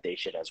did that they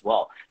should as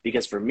well.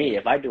 Because for me,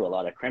 if I do a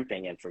lot of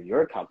crimping and for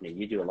your company,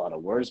 you do a lot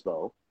of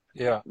Wurzbo,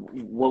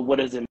 what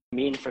does it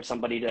mean for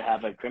somebody to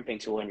have a crimping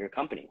tool in your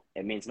company?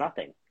 It means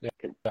nothing. Yeah.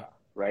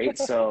 Right?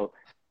 So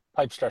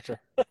pipe stretcher.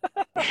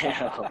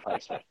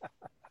 pipe stretcher.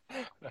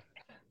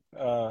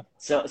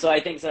 So I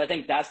think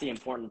that's the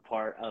important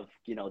part of,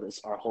 you know,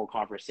 this our whole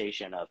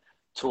conversation of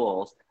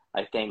tools.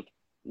 I think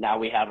now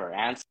we have our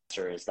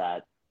answer is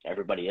that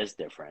everybody is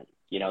different.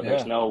 You know,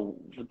 there's no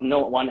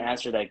one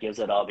answer that gives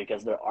it all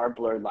because there are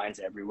blurred lines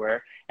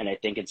everywhere. And I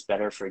think it's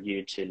better for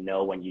you to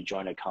know when you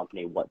join a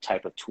company what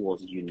type of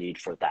tools you need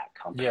for that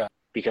company. Yeah.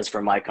 Because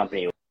for my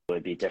company, it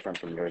would be different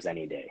from yours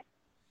any day.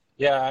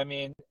 Yeah, I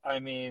mean,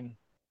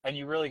 and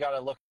you really got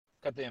to look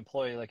at the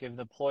employee. Like if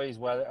the employee's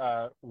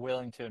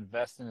willing to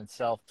invest in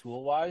itself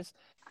tool-wise,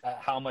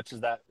 how much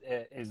is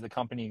the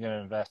company going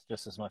to invest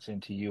just as much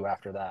into you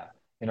after that?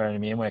 You know what I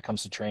mean? When it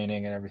comes to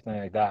training and everything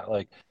like that.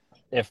 Like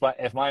if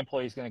my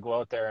employee is going to go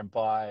out there and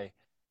buy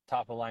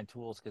top-of-line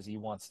tools because he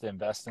wants to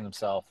invest in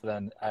himself,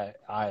 then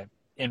I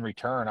in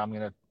return, I'm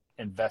going to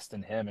invest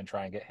in him and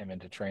try and get him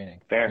into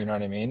training. Fair. You know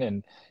what I mean?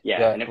 And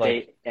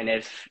and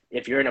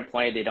if you're an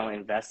employee, they don't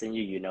invest in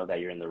you, you know that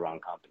you're in the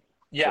wrong company.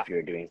 Yeah. If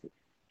you're doing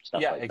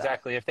stuff like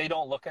exactly. If they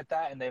don't look at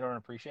that and they don't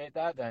appreciate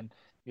that, then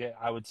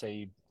I would say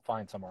you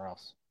find somewhere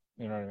else.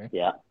 You know what I mean?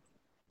 Yeah.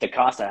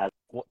 DaCosta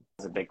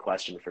has a big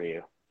question for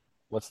you.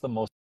 What's the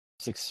most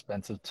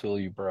expensive tool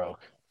you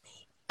broke?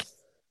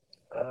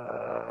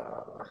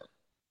 Have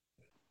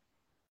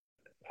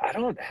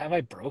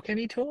I broke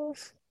any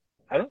tools?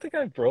 I don't think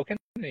I've broken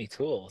any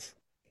tools.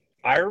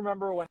 I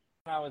remember when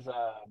I was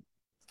a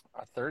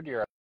third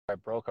year, I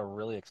broke a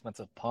really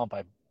expensive pump.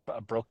 I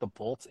broke the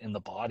bolts in the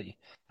body,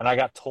 and I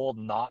got told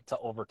not to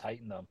over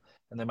tighten them.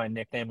 And then my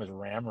nickname was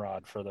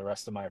Ramrod for the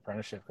rest of my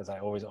apprenticeship because I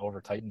always over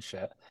tighten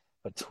shit.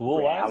 But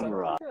tool-wise,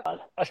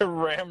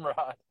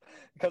 Ramrod,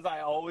 because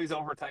I always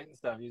over tighten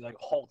stuff. He's like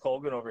Hulk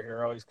Hogan over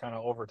here, always kind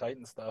of over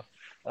tighten stuff.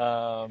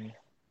 I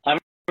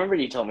remember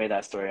you told me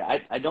that story.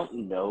 I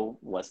don't know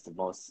what's the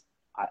most.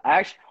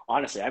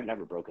 Honestly, I've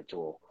never broke a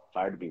tool. If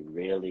I were to be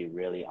really,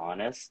 really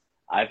honest,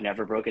 I've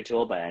never broke a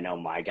tool, but I know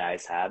my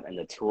guys have. And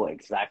the tool,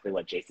 exactly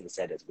what Jason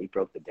said, is we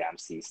broke the damn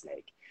sea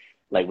snake.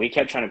 Like, we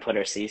kept trying to put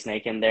our sea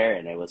snake in there,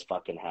 and it was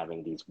fucking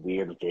having these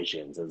weird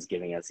visions. It was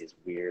giving us these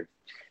weird,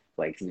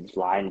 like,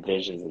 blind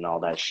visions and all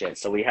that shit.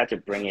 So we had to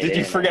bring it in. Did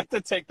you forget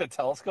to take the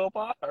telescope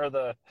off? Or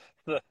the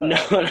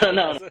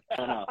No.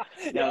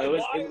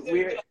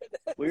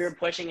 We were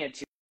pushing it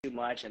too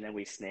much, and then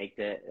we snaked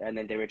it, and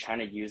then they were trying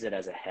to use it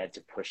as a head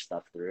to push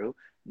stuff through,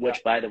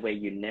 which, by the way,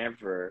 you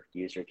never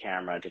use your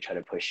camera to try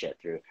to push shit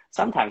through.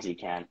 Sometimes you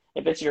can.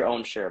 If it's your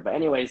own, sure. But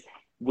anyways,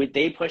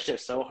 they pushed it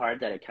so hard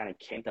that it kind of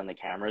kinked on the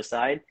camera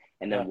side,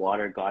 and then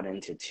water got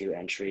into two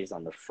entries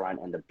on the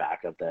front and the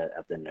back of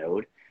the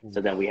node.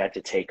 So then we had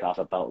to take off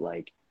about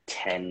like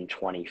 10,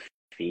 20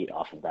 feet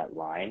off of that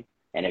line,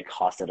 and it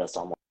costed us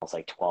almost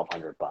like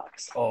 $1,200.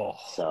 Oh.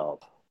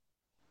 So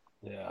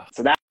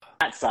that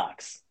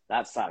sucks.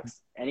 That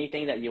sucks.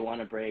 Anything that you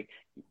want to break,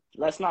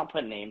 let's not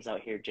put names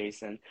out here,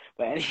 Jason,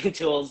 but any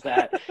tools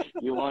that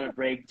you want to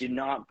break, do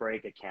not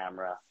break a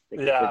camera.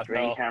 The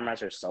drain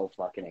cameras are so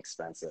fucking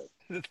expensive.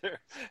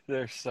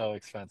 They're so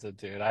expensive,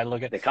 dude. I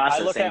look at the cost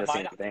of saying the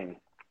same thing.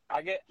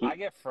 I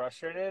get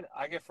frustrated.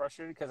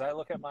 Because I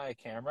look at my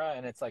camera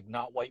and it's like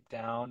not wiped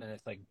down and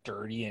it's like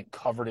dirty and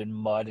covered in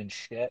mud and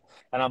shit.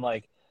 And I'm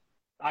like,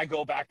 I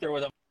go back there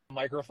with a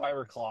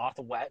microfiber cloth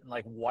wet and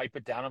like wipe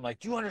it down. I'm like,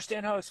 do you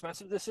understand how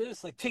expensive this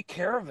is? Like, take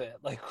care of it.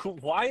 Like,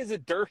 why is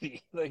it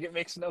dirty? Like, it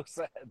makes no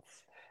sense.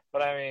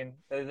 But I mean,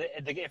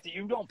 if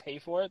you don't pay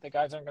for it, the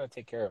guys aren't going to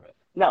take care of it.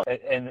 No,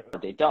 And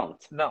they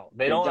don't. no,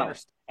 they They don't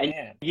don't. And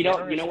understand. you They don't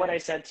know, you know what I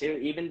understand. said too.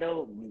 Even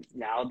though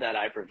now that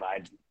I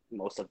provide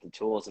most of the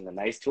tools and the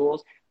nice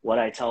tools, what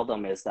I tell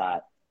them is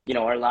that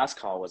our last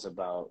call was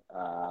about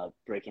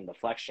breaking the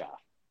flex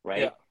shaft, Yeah,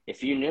 right?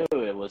 If you knew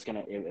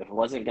if it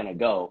wasn't gonna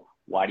go,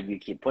 why do you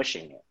keep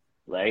pushing it,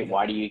 right? yeah,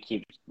 Why do you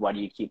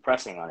keep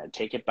pressing on it?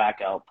 Take it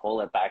back out,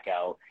 pull it back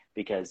out,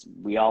 because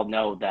we all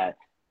know that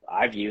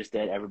I've used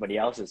it, everybody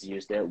else has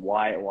used it.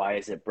 Why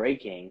is it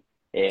breaking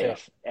yeah,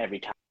 if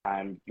every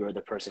time you're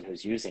the person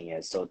who's using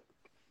it? So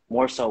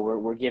more so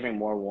we're giving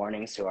more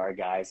warnings to our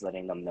guys,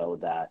 letting them know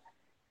that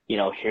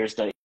here's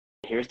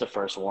the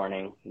first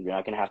warning. You're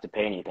not going to have to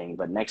pay anything,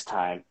 but next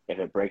time if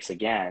it breaks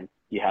again,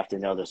 you have to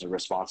know there's a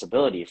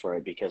responsibility for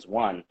it, because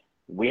one,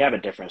 we have a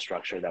different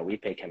structure that we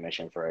pay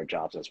commission for our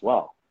jobs as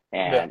well,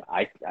 yeah, and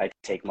I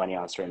take money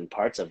on certain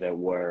parts of it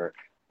where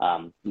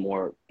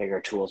more bigger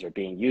tools are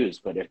being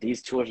used. But if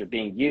these tools are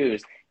being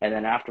used and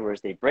then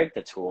afterwards they break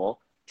the tool,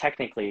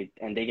 technically,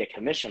 and they get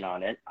commission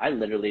on it, I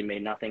literally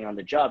made nothing on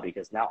the job,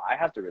 because now I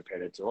have to repair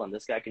the tool and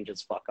this guy can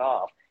just fuck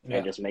off and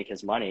yeah, just make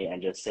his money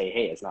and just say,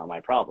 hey, it's not my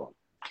problem.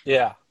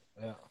 yeah,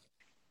 yeah.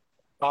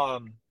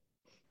 Um,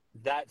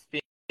 that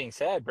being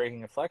said,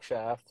 breaking a flex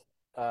shaft,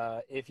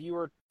 if you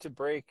were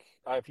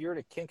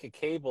to kink a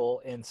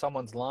cable in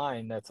someone's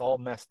line that's all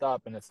messed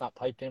up and it's not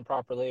piped in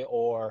properly,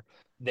 or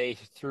they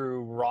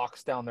threw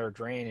rocks down their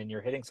drain and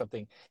you're hitting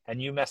something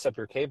and you mess up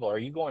your cable, are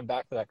you going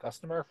back to that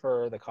customer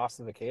for the cost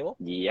of the cable?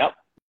 Yep.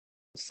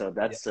 So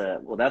Yeah,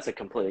 that's a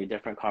completely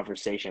different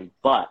conversation,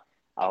 but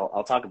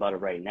I'll talk about it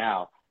right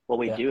now. What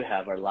we yeah, do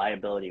have are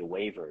liability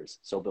waivers.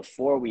 So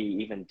before we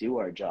even do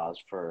our jobs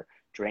for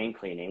drain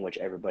cleaning, which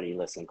everybody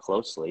listen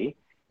closely,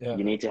 yeah,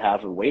 you need to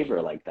have a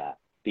waiver like that,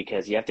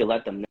 because you have to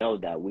let them know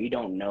that we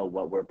don't know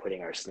what we're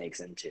putting our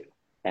snakes into.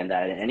 And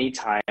that at any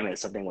time if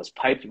something was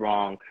piped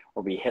wrong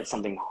or we hit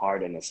something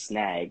hard and it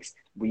snags,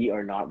 we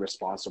are not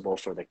responsible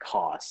for the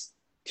cost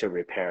to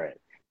repair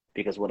it.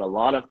 Because what a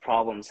lot of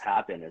problems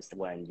happen is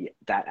when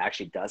that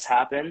actually does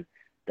happen,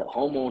 the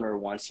homeowner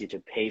wants you to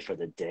pay for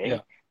the yeah,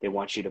 day. They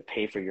want you to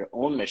pay for your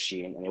own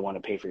machine and they want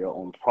to pay for your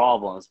own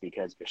problems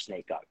because your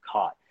snake got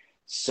caught.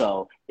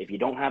 So if you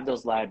don't have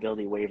those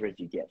liability waivers,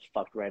 you get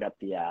fucked right up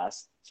the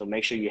ass. So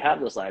make sure you have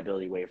those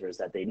liability waivers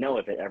that they know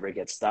if it ever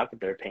gets stuck,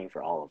 they're paying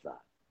for all of that.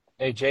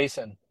 Hey,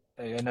 Jason,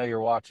 hey, I know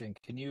you're watching.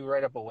 Can you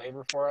write up a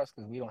waiver for us?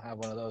 Because we don't have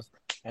one of those.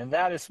 And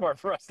that is smart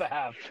for us to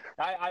have.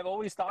 I've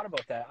always thought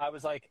about that. I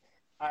was like,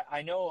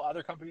 I know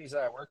other companies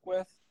that I work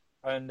with,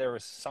 and there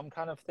was some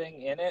kind of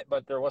thing in it,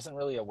 but there wasn't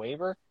really a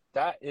waiver.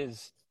 That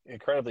is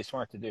incredibly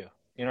smart to do.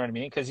 You know what I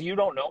mean? Because you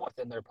don't know what's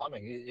in their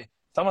plumbing.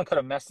 Someone could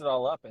have messed it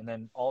all up, and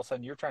then all of a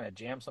sudden you're trying to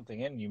jam something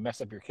in and you mess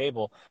up your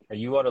cable. Are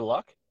you out of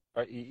luck?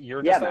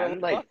 You're Yeah, just out of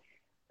man. luck?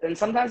 And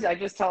sometimes I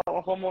just tell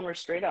a homeowner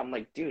straight up, I'm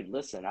like, dude,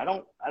 listen, I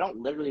don't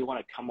literally want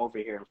to come over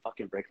here and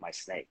fucking break my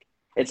snake.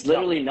 It's No.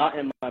 literally not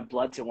in my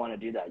blood to want to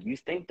do that. You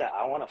think that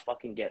I want to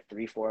fucking get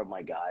 3, 4 of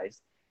my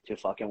guys to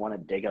fucking want to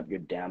dig up your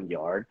damn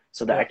yard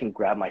so that I Yeah. can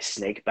grab my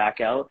snake back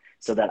out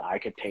so that I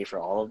could pay for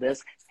all of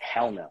this?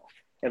 Hell no.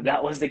 If No.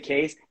 that was the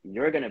case,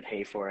 you're going to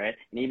pay for it.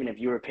 And even if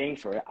you were paying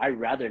for it, I'd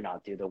rather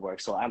not do the work.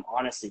 So I'm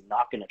honestly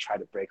not going to try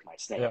to break my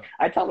snake. Yeah.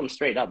 I tell them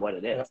straight up what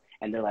it Yeah. is.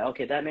 And they're like,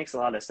 okay, that makes a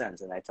lot of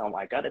sense. And I tell them,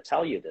 I got to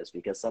tell you this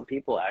because some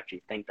people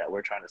actually think that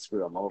we're trying to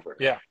screw them over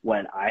Yeah.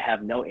 when I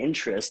have no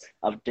interest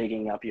of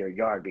digging up your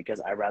yard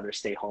because I'd rather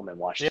stay home and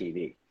watch Yeah.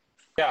 TV.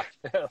 Yeah,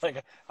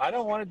 like I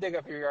don't want to dig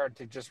up your yard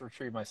to just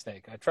retrieve my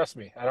snake. Trust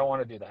me, I don't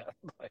want to do that.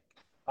 Like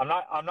I'm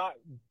not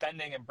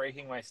bending and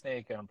breaking my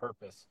snake on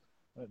purpose.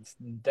 It's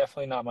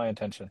definitely not my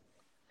intention.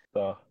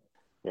 So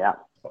Yeah.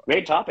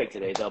 Great topic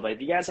today, though. But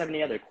if you guys have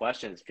any other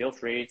questions, feel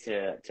free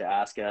to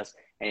ask us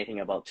anything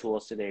about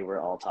tools today.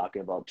 We're all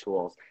talking about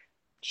tools.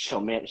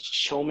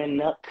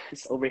 Showman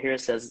over here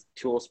says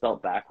tool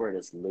spelled backward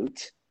is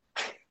loot.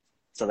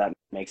 So that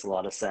makes a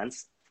lot of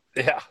sense.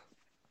 yeah,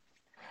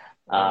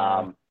 uh,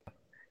 Um,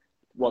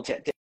 well,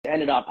 to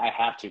end it up, I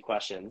have 2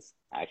 questions.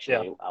 yeah,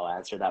 Actually, I'll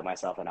answer that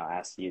myself and I'll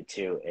ask you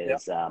too.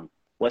 yeah.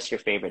 What's your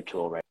favorite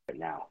tool right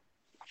now?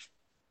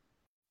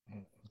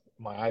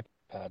 My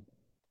iPad,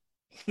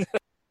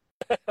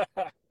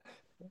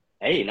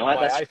 Hey, you know what?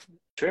 my That's i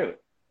true.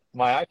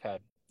 my iPad.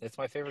 It's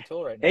my favorite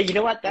tool right Hey, now. you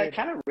know what? That It,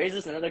 kind of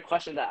raises another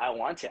question that I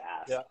want to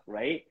ask, yeah,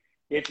 right?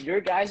 If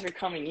your guys are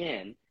coming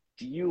in,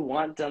 do you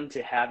want them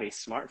to have a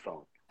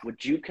smartphone?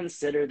 Would you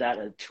consider that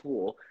a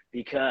tool?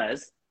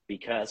 Because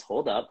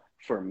hold up,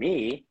 for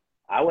me,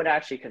 I would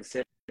actually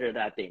consider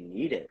that they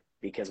need it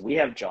because we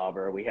have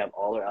Jobber, we have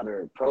all our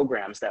other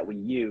programs that we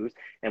use,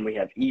 and we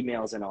have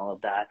emails and all of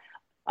that.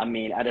 I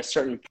mean, at a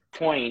certain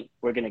point,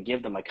 we're going to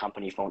give them a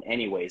company phone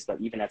anyways, but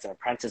even as an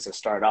apprentice to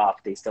start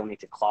off, they still need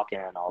to clock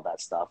in and all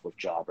that stuff with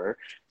Jobber.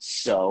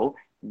 So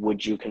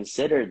would you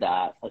consider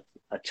that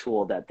a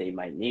tool that they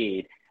might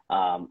need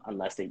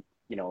unless they,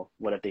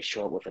 what if they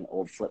show up with an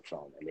old flip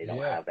phone and they don't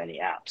Yeah. have any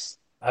apps?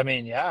 I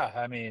mean, yeah.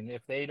 I mean,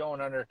 if they don't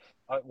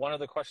one of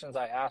the questions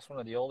I asked one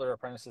of the older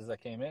apprentices that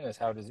came in is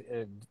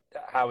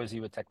how is he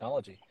with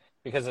technology?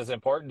 Because it's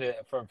important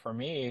for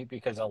me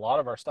because a lot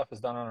of our stuff is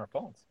done on our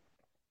phones,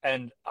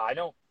 and I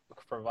don't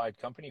provide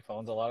company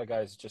phones. A lot of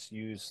guys just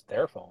use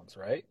their phones,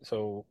 right?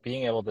 So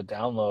being able to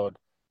download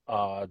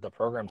the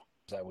programs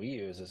that we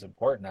use is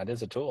important. That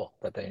is a tool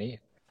that they need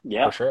for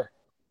Yeah, sure.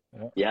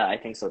 Yeah. yeah, I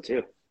think so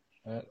too.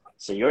 Yeah.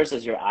 So yours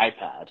is your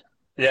iPad.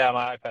 Yeah,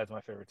 my iPad's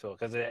my favorite tool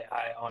because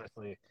I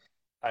honestly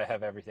I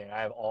have everything.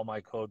 I have all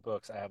my code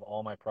books. I have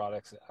all my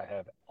products. I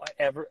have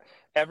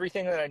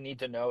everything that I need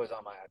to know is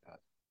on my iPad.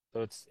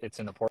 So it's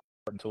an important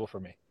tool for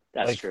me.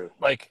 That's Like true.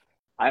 like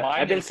I've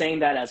mine been is saying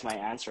that as my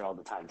answer all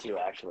the time too,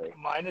 actually.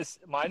 mine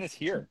is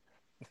here.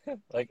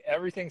 Like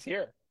everything's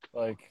here.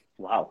 Like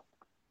Wow.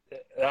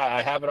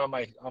 I have it on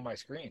my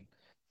screen.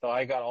 So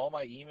I got all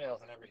my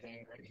emails and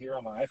everything right here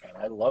on my iPad.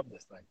 I love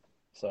this thing.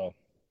 So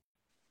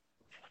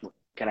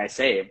Can I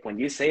say, when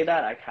you say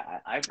that,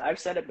 I've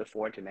said it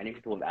before to many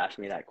people who've asked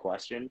me that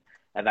question.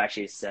 I've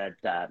actually said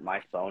that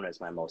my phone is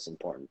my most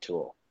important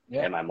tool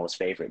yeah. and my most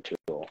favorite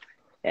tool.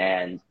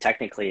 And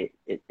technically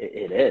it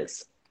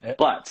is. Yeah.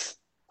 But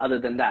other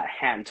than that,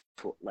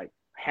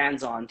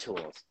 hands-on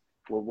tools,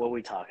 what are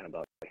we talking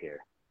about here?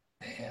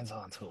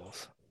 Hands-on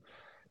tools.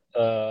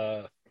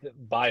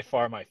 By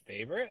far my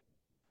favorite.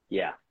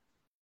 Yeah.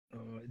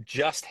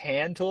 Just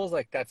hand tools,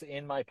 like that's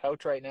in my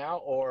pouch right now,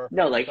 or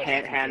No, like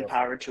specialty hand tools.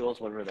 power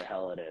tools, whatever the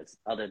hell it is,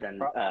 other than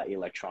Pro-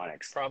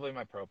 electronics. Probably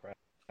my ProPress.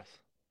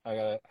 I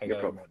Your gotta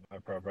pro, admit my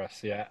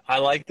ProPress. Yeah, I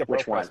like the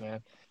which ProPress,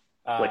 one?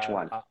 man. Which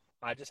one?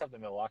 I just have the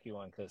Milwaukee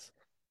one because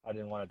I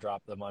didn't want to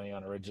drop the money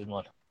on a rigid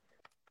one.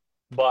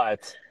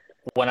 But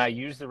when I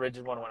used the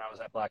rigid one when I was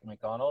at Black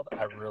McDonald,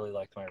 I really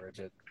liked my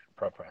rigid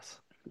ProPress.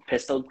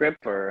 Pistol grip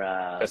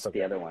or Pistol the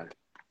grip. other one?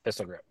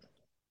 Pistol grip.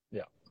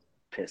 Yeah.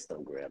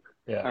 Pistol grip.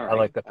 Yeah, All I right,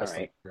 like the all pistol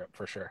right. grip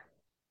for sure.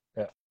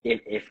 Yeah.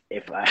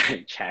 If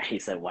I he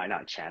said why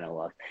not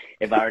channel up?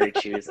 If I were to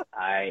choose,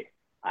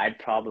 I'd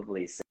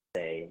probably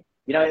say,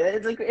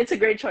 it's a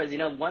great choice.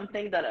 One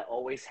thing that I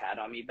always had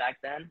on me back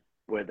then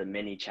were the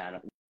mini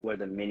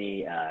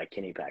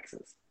Kinney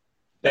Paxes.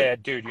 Yeah,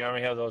 Like dude, you know how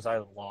many of those I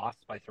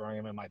lost by throwing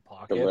them in my the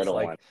pockets? little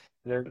Like one.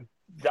 they're,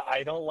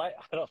 I don't.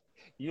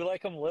 You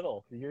like them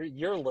little.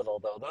 You're little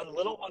though. The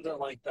little ones are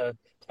like the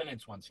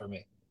 10-inch ones for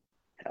me.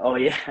 Oh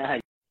yeah,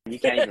 you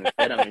can't even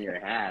fit them in your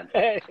hand.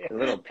 The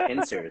little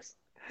pincers.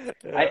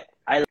 Yeah.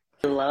 I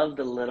love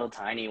the little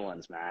tiny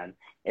ones, man.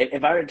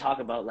 If I were to talk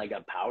about like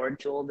a powered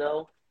tool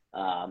though,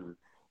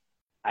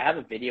 I have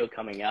a video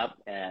coming up,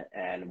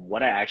 and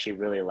what I actually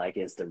really like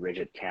is the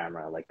rigid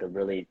camera, like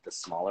the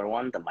smaller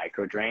one, the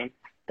micro drain.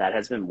 That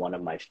has been one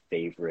of my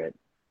favorite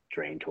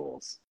drain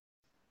tools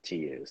to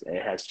use.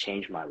 It has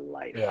changed my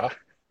life Yeah.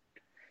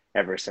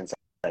 ever since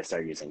I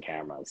started using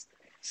cameras.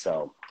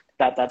 So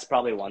that's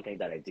probably one thing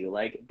that I do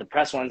like. The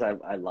press ones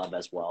I love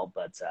as well,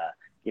 but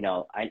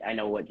I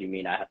know what you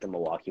mean. I have the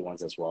Milwaukee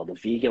ones as well. The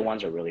Vega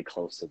ones are really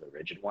close to the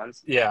rigid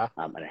ones, Yeah.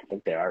 and I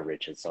think they are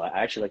rigid. So I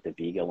actually like the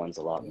Vega ones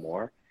a lot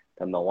more.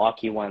 The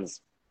Milwaukee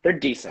ones, they're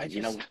decent.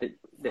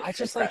 I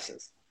just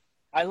presses.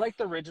 I like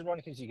the rigid one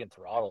because you can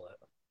throttle it.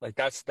 Like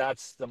that's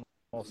the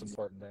most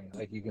important thing.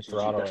 Like you can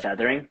throttle The it.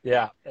 feathering,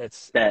 Yeah,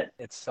 it's the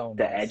so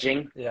the nice.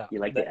 edging. Yeah, You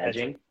like the the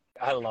edging? edging.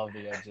 I love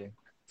the edging.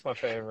 It's my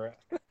favorite.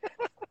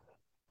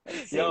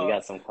 Let's see. We Yo,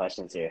 got some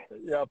questions here.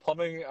 yeah,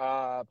 plumbing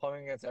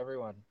against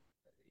everyone.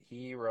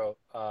 He wrote,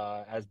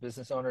 as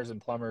business owners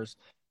and plumbers,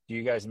 do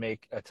you guys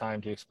make a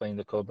time to explain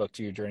the code book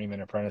to your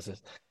journeyman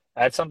apprentices?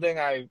 That's something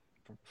I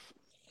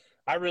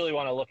really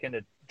want to look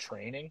into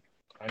training.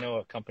 I know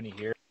a company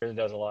here that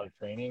does a lot of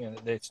training,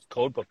 and it's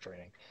code book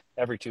training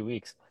every 2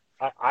 weeks.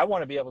 I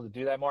want to be able to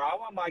do that more. I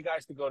want my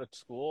guys to go to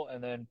school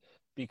and then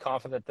be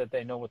confident that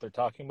they know what they're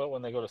talking about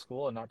when they go to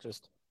school and not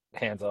just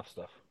hands off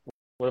stuff.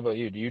 What about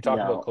you? Do you talk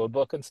about No, code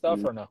book and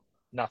stuff or no?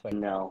 Nothing.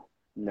 no,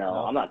 no.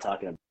 No? I'm not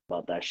talking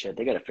about that shit.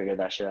 They got to figure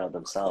that shit out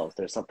themselves.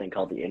 There's something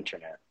called the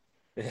internet.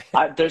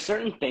 There's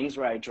certain things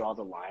where I draw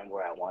the line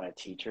where I want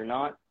to teach or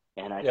not.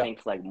 And I Yeah.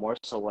 think like more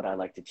so what I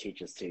like to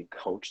teach is to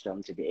coach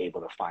them to be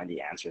able to find the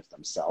answers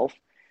themselves.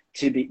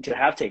 To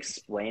have to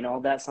explain all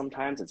that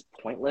sometimes it's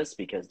pointless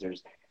because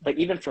there's like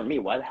even for me,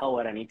 why the hell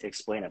would I need to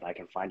explain if I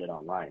can find it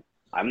online?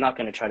 I'm not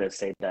going to try to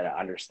say that I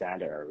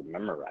understand it or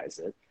memorize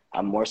it.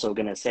 I'm more so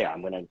going to say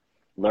I'm going to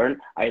learn.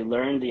 I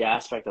learned the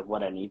aspect of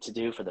what I need to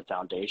do for the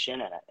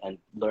foundation and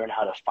learn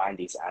how to find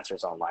these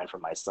answers online for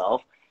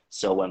myself.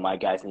 So when my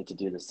guys need to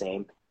do the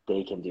same,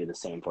 they can do the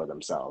same for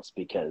themselves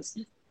because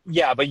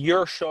Yeah, but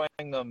you're showing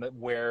them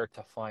where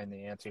to find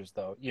the answers,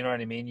 though. You know what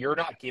I mean? You're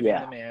not giving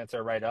yeah, them an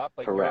answer right up,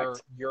 but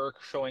correct. you're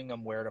showing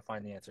them where to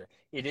find the answer.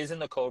 It is in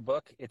the code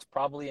book. It's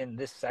probably in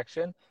this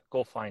section.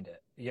 Go find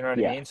it. You know what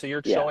I Yeah, mean? So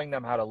you're yeah, showing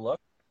them how to look.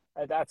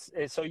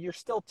 So you're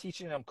still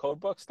teaching them code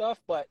book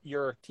stuff, but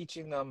you're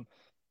teaching them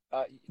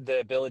the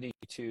ability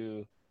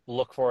to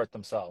look for it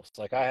themselves.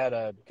 Like I had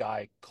a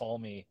guy call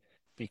me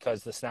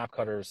because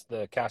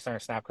the cast iron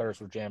snap cutters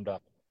were jammed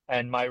up,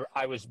 and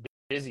I was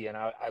busy, and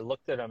I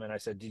looked at him and I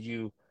said, did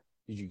you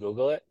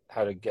Google it,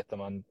 how to get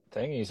them on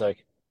thing? And he's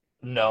like,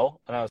 no.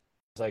 And I was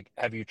like,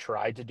 have you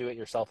tried to do it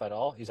yourself at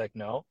all? He's like,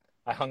 no.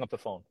 I hung up the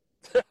phone.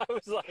 I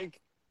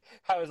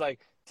was like,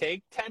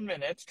 take 10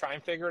 minutes, try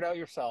and figure it out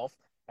yourself,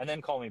 and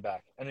then call me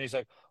back. And then he's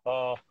like,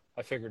 oh,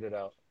 I figured it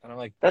out. And I'm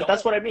like,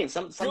 That's what I mean.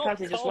 Sometimes they don't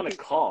just call want me. to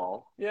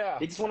call. Yeah.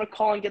 They just want to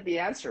call and get the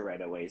answer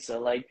right away. So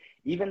like,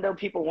 even though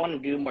people want to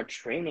do more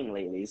training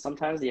lately,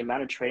 sometimes the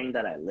amount of training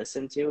that I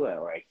listen to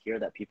or I hear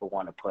that people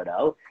want to put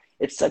out,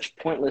 it's such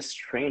pointless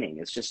training.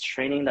 It's just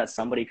training that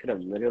somebody could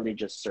have literally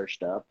just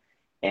searched up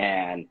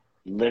and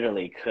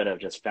literally could have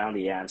just found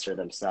the answer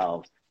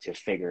themselves to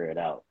figure it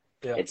out.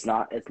 Yeah. It's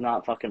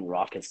not fucking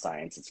rocket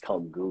science. It's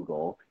called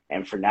Google.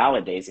 And for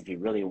nowadays, if you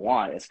really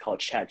want, it's called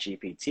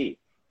ChatGPT.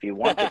 If you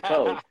want the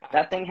code,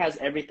 that thing has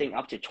everything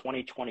up to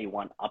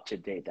 2021 up to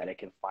date that it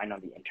can find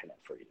on the internet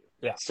for you.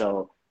 Yeah.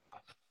 So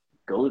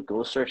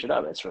go search it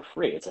up. It's for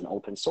free. It's an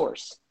open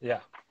source.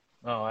 Yeah.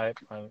 No, I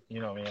you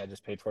know me, I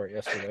just paid for it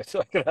yesterday so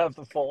I could have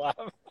the full app.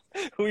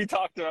 We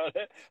talked about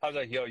it. I was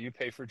like, yo, you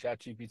pay for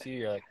ChatGPT?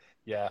 You're like,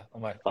 yeah.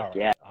 I'm like, all Fuck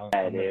right, yeah,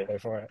 I'm dude. gonna pay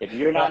for it. If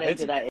you're not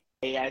into that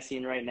AI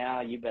scene right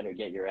now, you better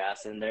get your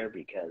ass in there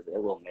because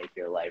it will make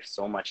your life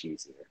so much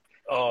easier.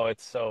 Oh,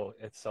 it's so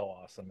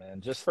awesome,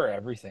 man. Just for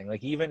everything.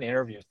 Like even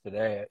interviews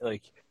today,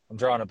 like I'm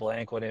drawing a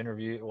blank.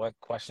 What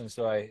questions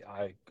do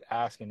I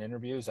ask in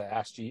interviews? I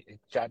ask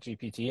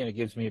ChatGPT and it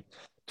gives me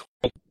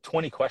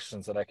 20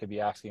 questions that I could be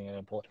asking an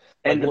employee.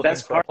 Like And the looking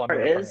best for a part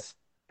plumbing is,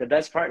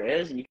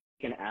 apprentice. you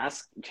can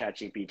ask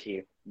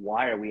ChatGPT,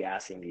 why are we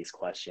asking these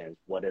questions?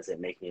 What does it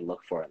make me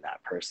look for in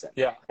that person?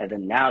 Yeah. And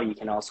then now you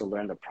can also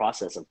learn the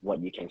process of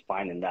what you can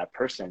find in that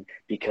person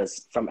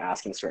because from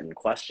asking certain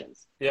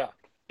questions. Yeah.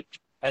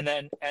 And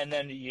then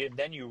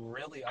you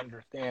really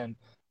understand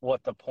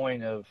what the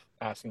point of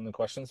asking the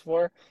questions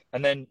for,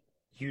 and then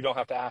you don't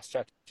have to ask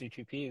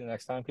ChatGPT the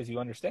next time because you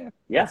understand.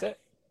 Yeah, That's it.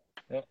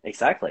 Yeah.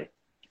 exactly.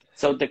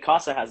 So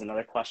DeCosta has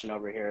another question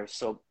over here.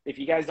 So if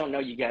you guys don't know,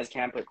 you guys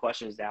can put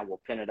questions down.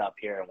 We'll pin it up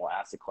here and we'll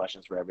ask the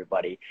questions for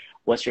everybody.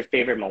 What's your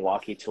favorite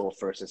Milwaukee tool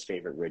versus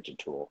favorite rigid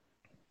tool?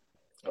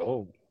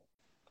 Oh,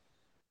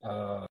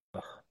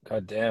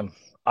 God damn.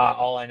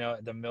 All I know,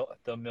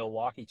 the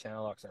Milwaukee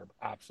channel locks are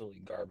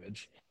absolutely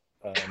garbage.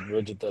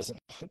 Rigid doesn't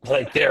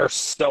like they're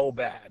so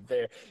bad.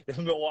 The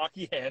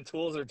Milwaukee hand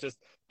tools are just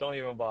don't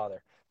even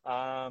bother.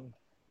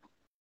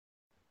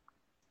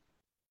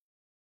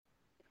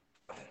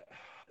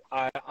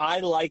 I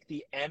like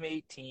the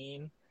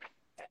M18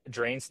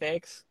 drain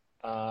snakes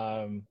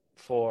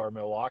for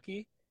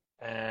Milwaukee,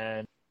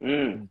 and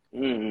I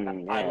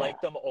Yeah.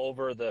 like them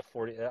over the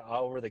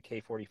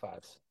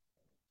K45s.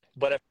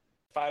 But if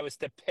I was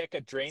to pick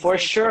a drain For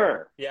snake,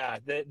 sure. yeah,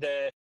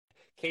 the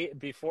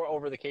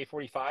over the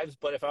K45s.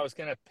 But if I was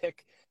gonna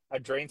pick a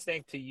drain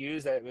snake to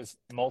use that was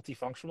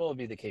multifunctional, it would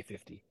be the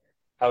K50.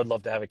 I would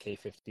love to have a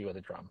K50 with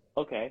a drum.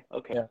 Okay.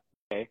 Yeah.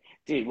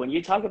 Dude, when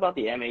you talk about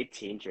the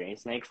M18 drain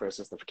snake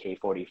versus the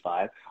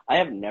K45, I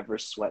have never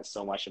sweat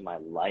so much in my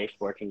life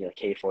working a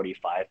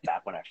K45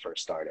 back when I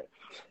first started.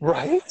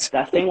 Right?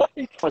 That thing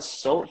was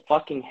so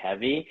fucking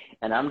heavy,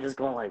 and I'm just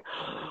going like,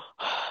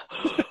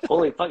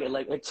 holy fuck, it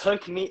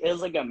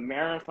was like a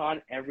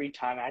marathon every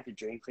time I had to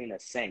drain clean a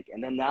sink.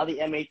 And then now the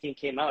M18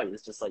 came out,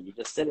 it's just like, you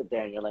just sit it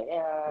there and you're like,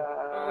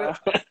 yeah.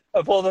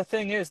 Well, the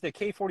thing is, the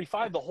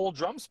K45, the whole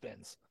drum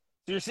spins.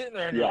 So you're sitting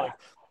there and you're like,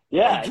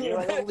 yeah, and you're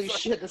like, holy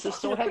shit, this is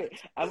so heavy.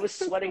 I was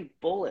sweating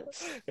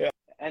bullets. Yeah.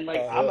 And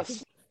like,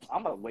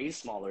 I'm a way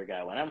smaller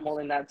guy. When I'm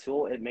holding that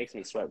tool, it makes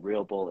me sweat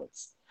real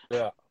bullets.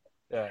 Yeah.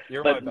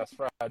 You're my best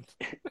friend.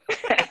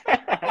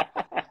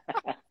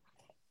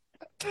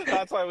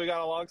 That's why we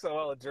got along so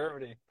well in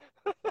Germany.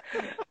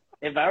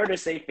 If I were to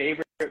say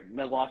favorite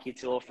Milwaukee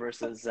tool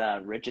versus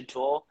rigid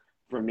tool,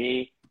 for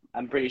me,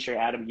 I'm pretty sure,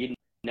 Adam, you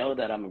know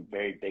that I'm a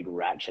very big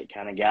ratchet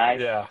kind of guy.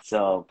 Yeah.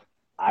 So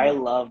I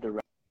love the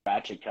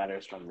ratchet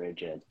cutters from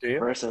Rigid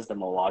versus the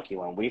Milwaukee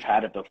one. We've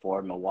had it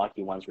before.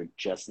 Milwaukee ones were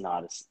just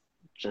not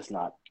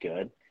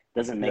good.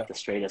 Doesn't make the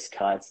straightest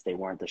cuts. They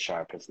weren't the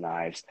sharpest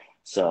knives.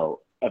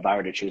 So if I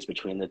were to choose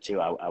between the two,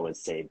 I would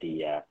say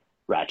the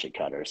ratchet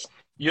cutters.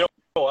 You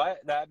know what?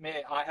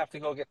 I have to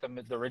go get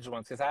the rigid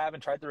ones because I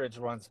haven't tried the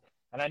rigid ones,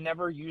 and I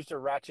never used a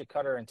ratchet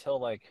cutter until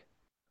like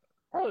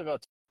probably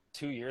about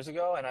 2 years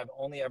ago, and I've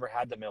only ever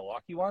had the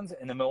Milwaukee ones,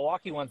 and the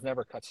Milwaukee ones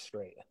never cut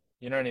straight.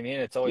 You know what I mean?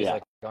 It's always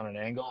like on an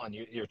angle, and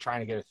you're trying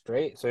to get it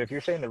straight. So if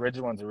you're saying the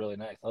rigid ones are really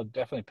nice, I'll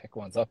definitely pick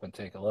ones up and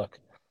take a look.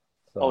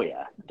 So. Oh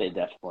yeah, they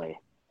definitely.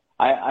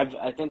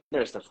 I think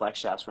there's the flex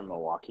shafts from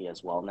Milwaukee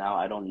as well now.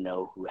 I don't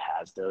know who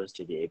has those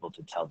to be able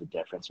to tell the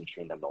difference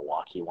between the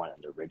Milwaukee one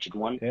and the rigid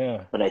one.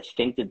 Yeah. But I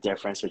think the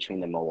difference between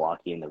the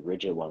Milwaukee and the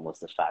rigid one was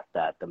the fact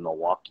that the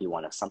Milwaukee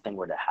one, if something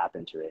were to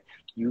happen to it,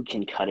 you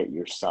can cut it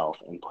yourself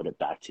and put it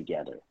back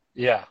together.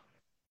 Yeah.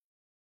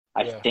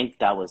 I think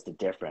that was the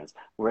difference.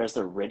 Whereas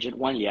the rigid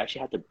one, you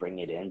actually had to bring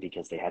it in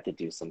because they had to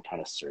do some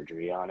kind of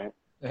surgery on it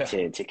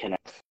to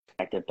connect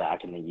it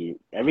back. And then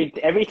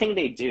everything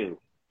they do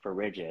for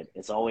rigid,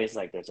 it's always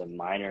like there's a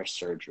minor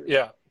surgery.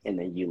 Yeah. And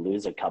then you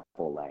lose a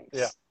couple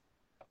lengths.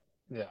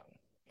 Yeah.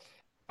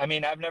 I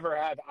mean,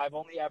 I've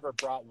only ever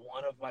brought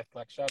one of my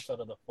flex shafts out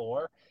of the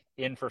 4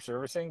 in for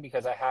servicing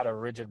because I had a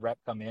rigid rep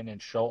come in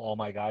and show all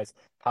my guys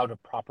how to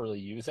properly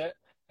use it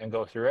and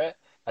go through it.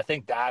 I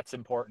think that's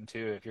important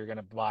too. If you're going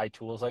to buy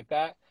tools like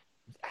that,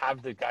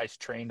 have the guys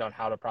trained on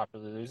how to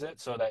properly use it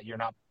so that you're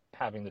not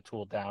having the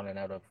tool down and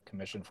out of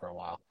commission for a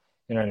while.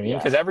 You know what I mean? Yeah.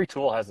 Because every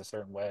tool has a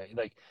certain way.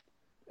 Like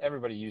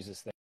everybody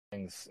uses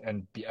things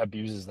and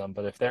abuses them,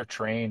 but if they're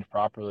trained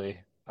properly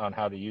on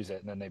how to use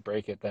it and then they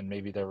break it, then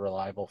maybe they're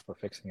reliable for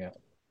fixing it.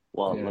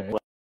 Well, You look know?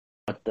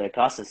 what the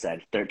Costa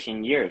said,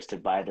 13 years to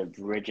buy the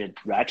rigid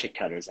ratchet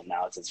cutters, and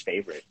now it's his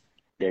favorite.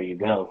 There you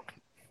go.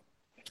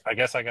 I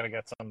guess I gotta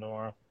get some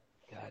tomorrow.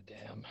 God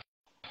damn.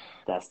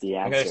 That's the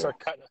I'm answer.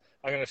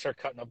 gonna start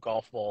cutting up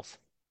golf balls.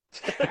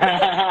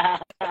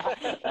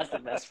 That's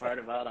the best part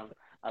about them.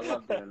 I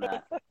love doing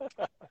that.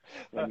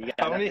 When you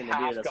How got many nothing to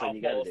do, half that's what golf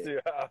you gotta balls do. do you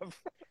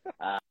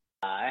have?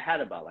 I had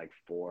about like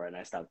 4, and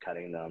I stopped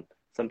cutting them.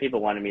 Some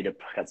people wanted me to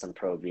cut some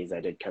Pro Vs. I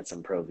did cut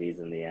some Pro Vs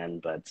in the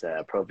end, but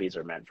Pro Vs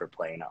are meant for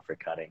playing, not for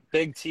cutting.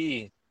 Big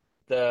T,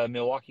 the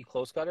Milwaukee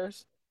close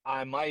cutters.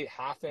 My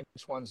half-inch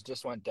ones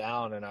just went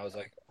down, and I was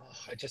like, "Oh,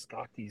 I just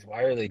got these.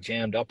 Why are they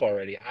jammed up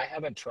already?" I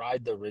haven't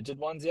tried the rigid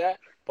ones yet,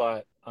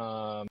 but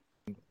I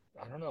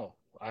don't know.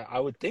 I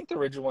would think the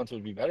rigid ones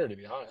would be better, to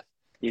be honest.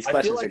 These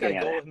I feel questions are like I getting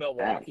out go of with hand.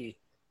 Milwaukee.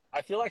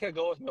 I feel like I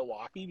go with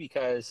Milwaukee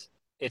because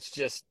it's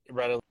just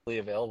readily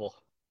available.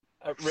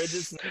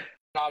 Rigid's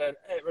not a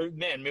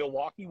man.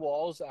 Milwaukee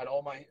walls at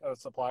all my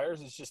suppliers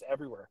is just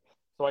everywhere.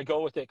 So I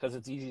go with it because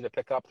it's easy to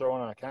pick up, throw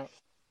on an account.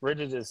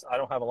 Rigid is I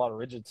don't have a lot of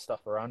rigid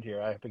stuff around here.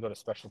 I have to go to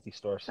specialty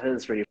stores. That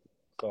is pretty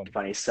So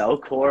funny. Cell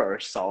core or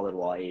solid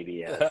wall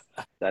ABS?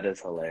 That is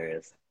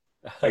hilarious.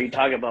 Are you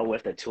talking about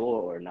with the tool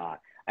or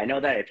not? I know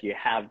that if you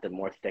have the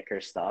more thicker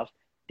stuff,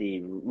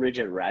 the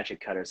rigid ratchet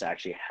cutters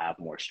actually have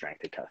more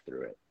strength to cut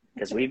through it.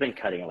 Because we've been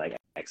cutting like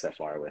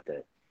XFR with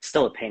it.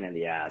 Still a pain in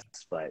the ass,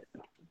 but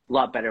a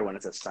lot better when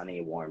it's a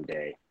sunny, warm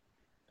day.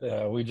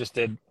 we just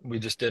did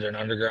an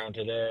underground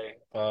today,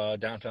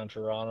 downtown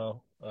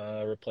Toronto,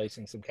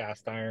 replacing some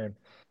cast iron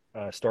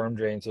storm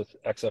drains with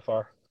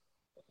XFR.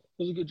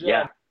 It was a good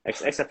Yeah, job.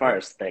 XFR Yeah.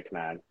 is thick,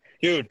 man.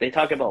 Dude, They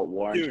talk about dude,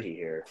 warranty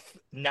here.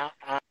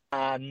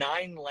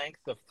 9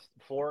 length of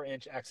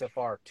 4-inch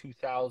XFR,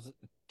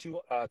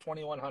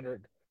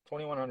 2100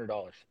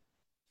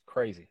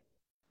 Crazy.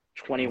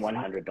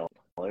 $2,100.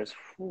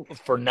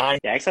 For 9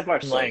 Yeah,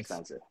 XFR is so lengths.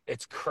 expensive.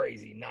 It's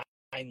crazy.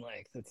 9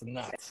 lengths. It's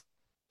nuts.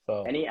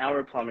 So Any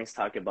Hour Plumbing's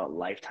talk about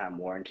lifetime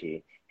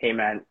warranty. Hey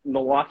man,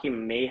 Milwaukee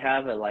may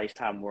have a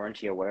lifetime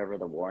warranty or whatever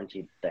the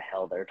warranty the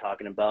hell they're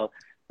talking about,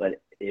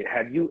 but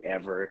have you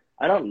ever?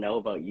 I don't know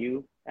about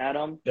you,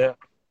 Adam, yeah.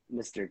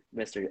 Mr.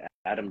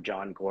 Adam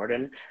John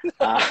Gordon,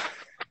 uh,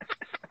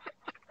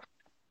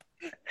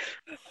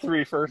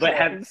 3 first but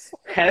names.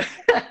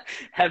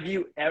 have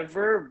you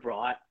ever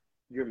brought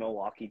your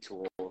Milwaukee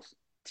tools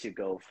to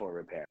go for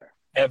repair?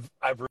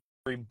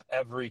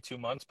 Every 2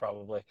 months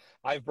probably.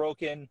 I've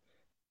broken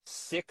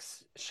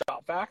 6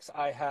 shop vacs.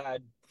 I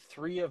had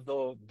 3 of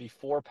the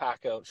before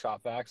pack out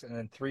shop vacs and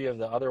then 3 of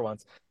the other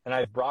ones, and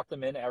I've brought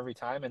them in every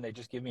time, and they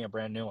just give me a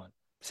brand new one.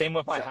 Same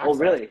with my Oh, hacksaws.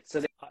 really?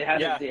 So they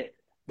had Yeah, it.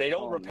 they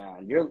don't Oh repair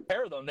man, you're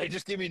them. They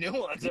just give me new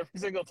ones every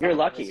single time. you're It's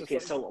lucky. just Okay,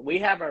 like, so we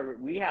have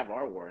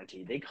our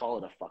warranty. They call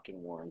it a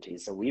fucking warranty.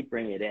 So we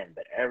bring it in,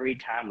 but every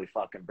time we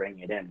fucking bring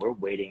it in, we're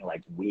waiting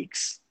like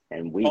weeks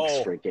and weeks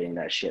oh, for getting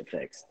that shit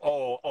fixed.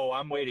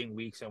 I'm waiting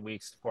weeks and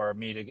weeks for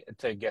me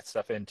to get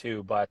stuff in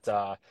too. But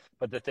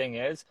the thing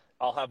is,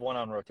 I'll have one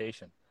on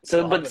rotation. So,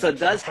 I'll have but an so it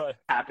does extra.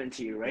 happen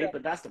to you, right? Yeah.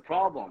 But that's the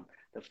problem.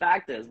 The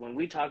fact is, when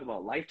we talk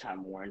about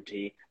lifetime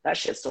warranty, that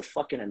shit's so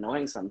fucking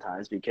annoying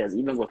sometimes because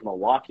even with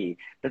Milwaukee,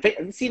 the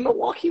thing, see,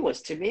 Milwaukee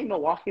was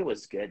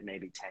good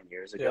maybe 10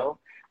 years Yeah. ago,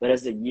 but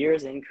as the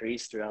years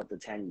increase throughout the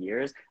 10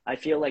 years, I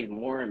feel like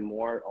more and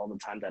more all the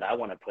time that I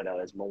want to put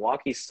out is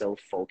Milwaukee's so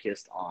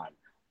focused on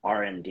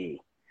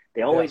R&D. They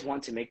Yeah. always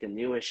want to make the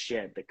newest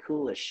shit, the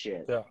coolest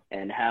shit, Yeah.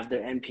 and have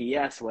their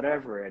NPS,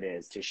 whatever it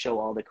is, to show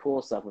all the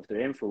cool stuff with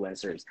their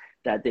influencers.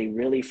 That they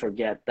really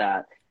forget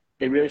the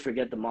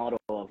model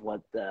of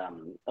what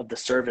of the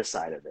service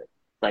side of it.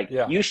 Like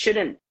Yeah. you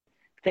shouldn't.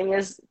 Thing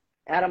is,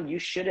 Adam, you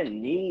shouldn't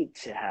need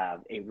to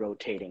have a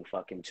rotating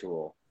fucking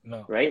tool,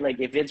 No. right? Like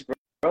if it's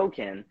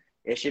broken,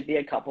 it should be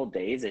a couple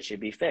days. It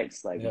should be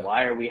fixed. Like Yeah.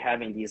 why are we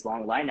having these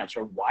long lineups,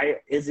 or why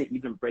is it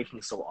even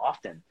breaking so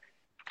often?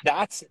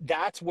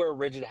 That's where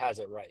Rigid has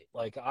it right.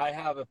 Like I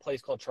have a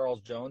place called Charles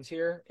Jones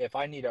here. If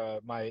I need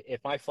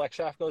if my flex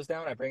shaft goes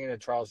down, I bring it to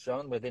Charles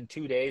Jones. Within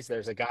 2 days,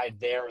 there's a guy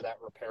there that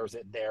repairs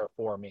it there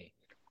for me.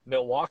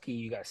 Milwaukee,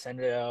 you got to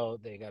send it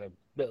out. They got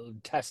to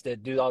test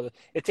it, do all the.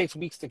 It takes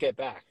weeks to get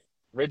back.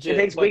 It Rigid,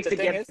 takes but weeks the to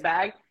thing get is,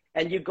 back,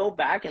 and you go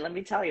back, and let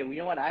me tell you, you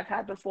know what I've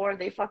had before?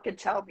 They fucking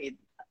tell me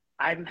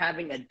I'm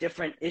having a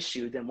different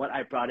issue than what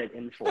I brought it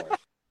in for.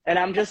 And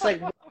I'm just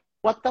like,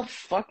 what the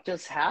fuck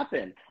just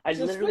happened? I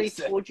Just literally fix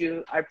it. told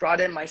you I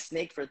brought in my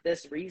snake for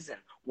this reason.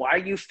 Why are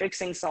you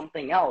fixing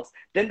something else?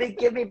 Then they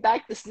give me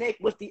back the snake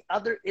with the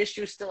other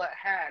issue still at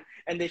hand,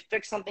 and they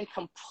fix something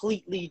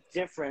completely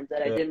different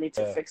that I didn't need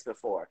to fix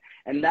before.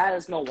 And that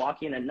is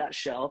Milwaukee in a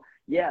nutshell.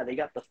 Yeah, they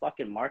got the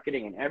fucking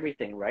marketing and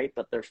everything, right?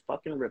 But their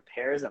fucking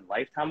repairs and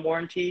lifetime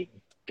warranty,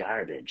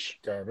 garbage.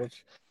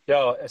 Garbage.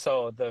 Yo,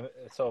 so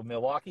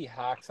Milwaukee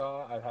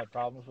hacksaw I've had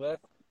problems with,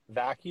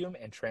 vacuum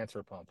and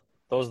transfer pump.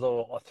 Those are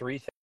the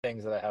three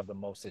things that I have the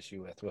most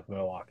issue with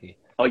Milwaukee.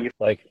 Oh, you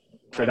Like,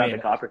 forgot the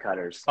copper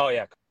cutters. Oh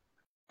yeah,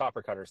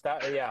 copper cutters.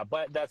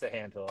 But that's a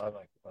hand tool. I'm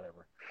like,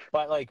 whatever.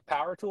 But like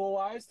power tool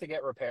wise to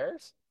get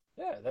repairs,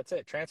 yeah, that's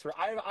it. Transfer.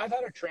 I've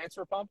had a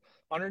transfer pump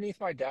underneath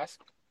my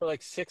desk for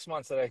like 6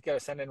 months that I gotta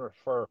send in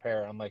for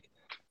repair. I'm like,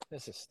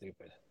 this is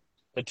stupid.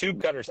 The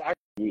tube cutters,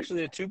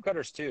 actually, the tube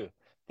cutters too.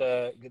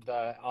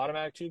 The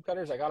automatic tube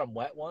cutters, I got them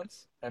wet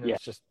once, and it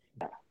was just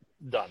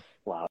done.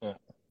 Wow. Yeah.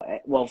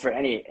 Well, for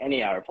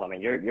any hour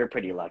plumbing, you're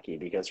pretty lucky,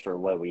 because for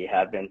what we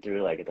have been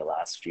through, like the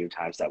last few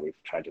times that we've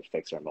tried to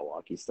fix our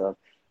Milwaukee stuff,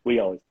 we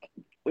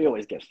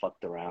always get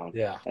fucked around.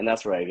 Yeah. And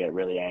that's where I get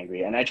really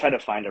angry. And I try to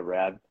find a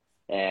rep,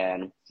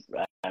 and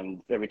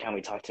every time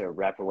we talk to a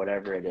rep or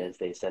whatever it is,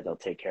 they said they'll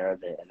take care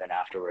of it. And then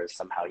afterwards,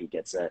 somehow he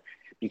gets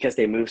because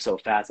they move so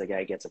fast, the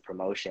guy gets a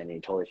promotion and he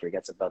totally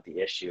forgets about the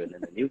issue. And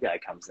then the new guy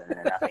comes in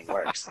and nothing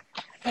works.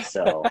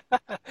 So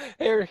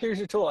here's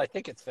your tool. I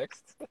think it's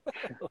fixed.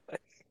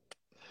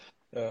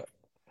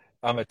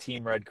 I'm a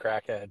Team Red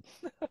crackhead.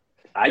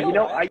 I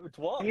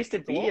used to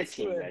be a DeWalt's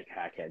Team Red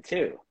crackhead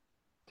too.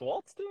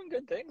 DeWalt's doing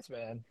good things,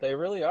 man. They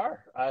really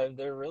are.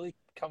 They're really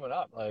coming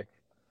up. Like,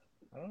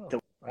 I don't know.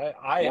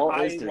 I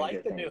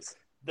like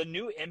the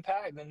new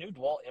impact, the new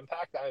DeWalt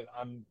impact.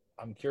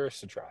 I'm curious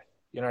to try.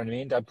 You know what I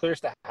mean? I'm curious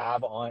to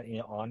have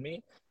on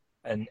me,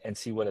 and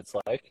see what it's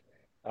like.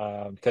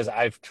 Because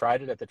I've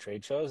tried it at the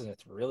trade shows, and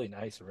it's really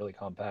nice and really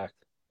compact.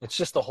 It's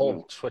just the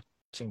whole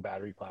switching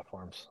battery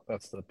platforms.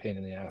 That's the pain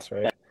in the ass,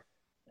 right?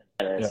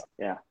 It is,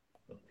 yeah.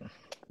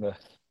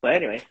 But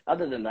anyway,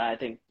 other than that, I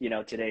think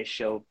today's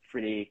show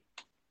pretty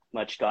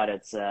much got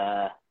its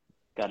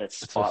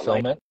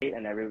spotlight,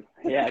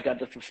 and got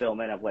the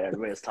fulfillment of what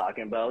everybody was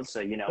talking about.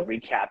 So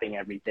recapping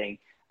everything,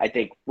 I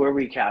think we're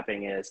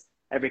recapping is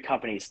every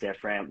company is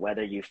different.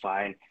 Whether you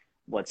find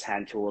what's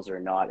hand tools or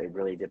not, it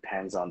really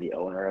depends on the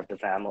owner of the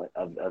family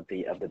of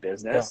the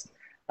business.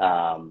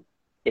 Every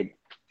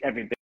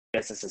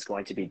business is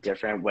going to be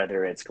different,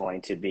 whether it's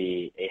going to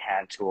be a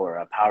hand tool or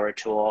a power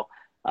tool.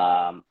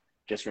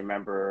 Just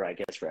remember, I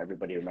guess for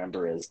everybody to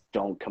remember, is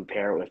don't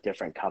compare it with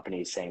different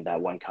companies saying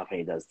that one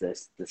company does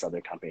this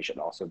other company should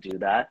also do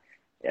that.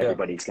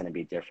 Everybody's going to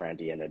be different at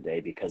the end of the day,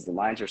 because the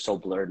lines are so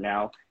blurred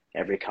now.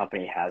 Every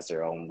company has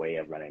their own way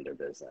of running their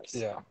business.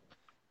 Yeah.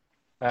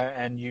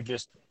 And you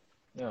just,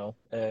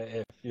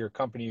 if your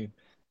company,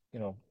 I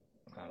don't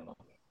know.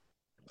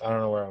 I don't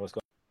know where I was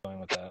going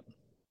with that.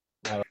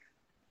 I don't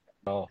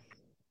know.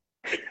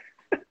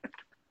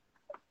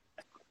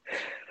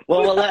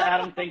 Well, we'll let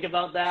Adam think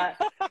about that.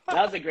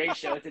 That was a great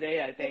show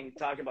today. I think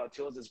talking about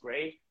tools is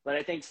great. But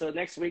I think so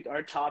next week,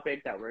 our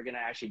topic that we're going to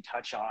actually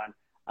touch on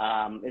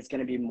is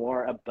going to be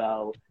more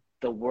about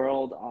the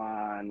world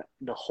on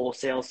the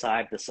wholesale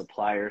side, the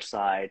supplier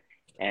side,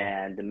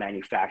 and the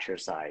manufacturer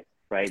side,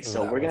 right?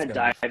 So we're going to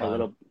dive a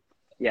little.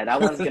 Yeah,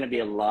 that one's going to be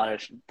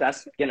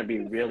that's going to be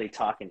really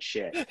talking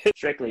shit,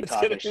 strictly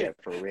talking shit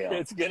for real.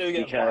 It's going to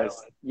get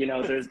because,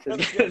 violent.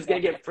 it's going to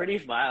get pretty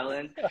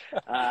violent.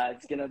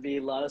 It's going to be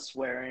a lot of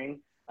swearing.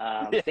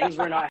 Things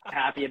we're not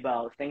happy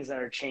about, things that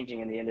are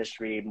changing in the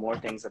industry, more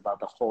things about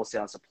the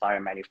wholesale and supplier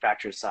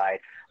manufacturer side,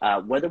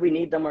 whether we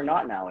need them or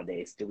not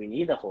nowadays. Do we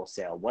need the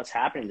wholesale? What's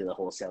happening to the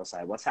wholesale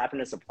side? What's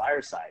happening to the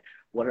supplier side?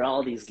 What are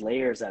all these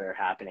layers that are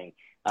happening?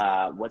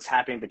 What's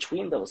happening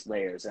between those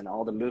layers and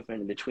all the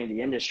movement in between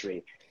the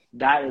industry?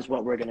 That is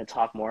what we're going to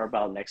talk more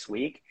about next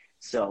week.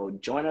 So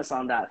join us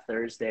on that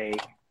Thursday.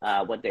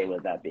 What day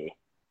would that be?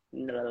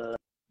 June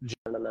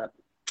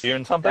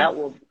something? That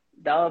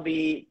will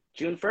be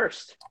June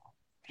 1st.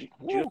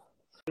 June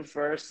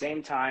 1st,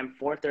 same time,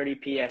 4:30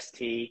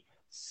 PST,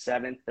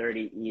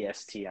 7:30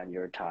 EST on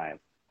your time.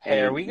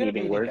 Hey, are we going to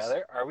be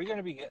together? Are we going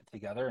to be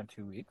together in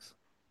 2 weeks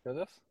for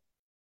this?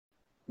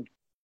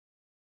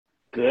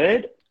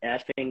 Good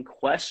effing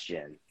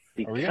question.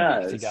 Because are we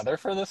going to be together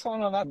for this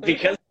one on that day?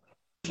 Because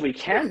we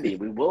can be.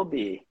 We will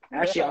be.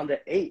 Actually, on the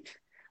 8th.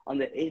 On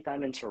the 8th,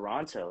 I'm in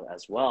Toronto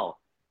as well.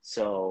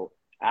 So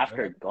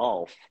after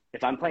golf,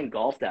 if I'm playing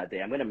golf that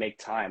day, I'm going to make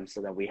time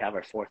so that we have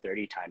our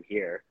 4:30 time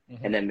here.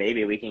 Mm-hmm. And then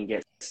maybe we can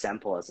get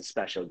Semple as a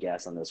special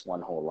guest on this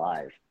one hole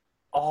live.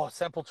 Oh,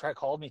 Semple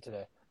called me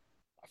today.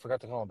 I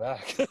forgot to call him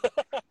back.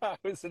 I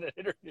was in an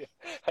interview.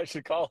 I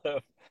should call him.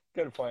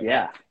 Good point.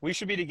 Yeah. We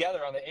should be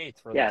together on the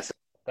 8th for this.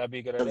 That'd be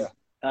a good idea.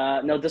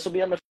 No, this will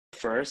be on the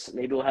 1st.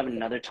 Maybe we'll have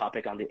another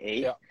topic on the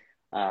 8th.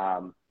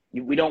 Yeah.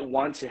 We don't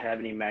want to have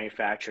any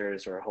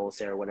manufacturers or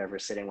wholesale or whatever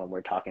sitting when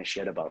we're talking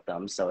shit about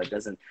them. So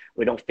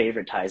we don't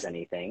favoritize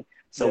anything.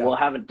 So we'll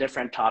have a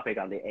different topic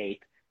on the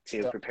 8th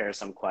to prepare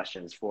some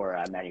questions for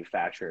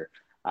manufacturer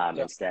Yep.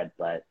 instead.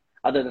 But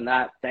other than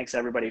that, thanks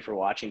everybody for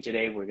watching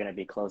today. We're going to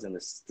be closing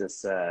this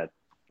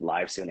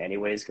live soon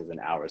anyways, because an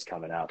hour is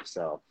coming up.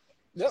 So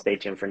Yep. stay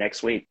tuned for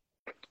next week.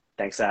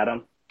 Thanks,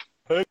 Adam.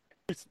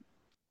 Peace.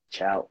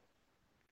 Ciao.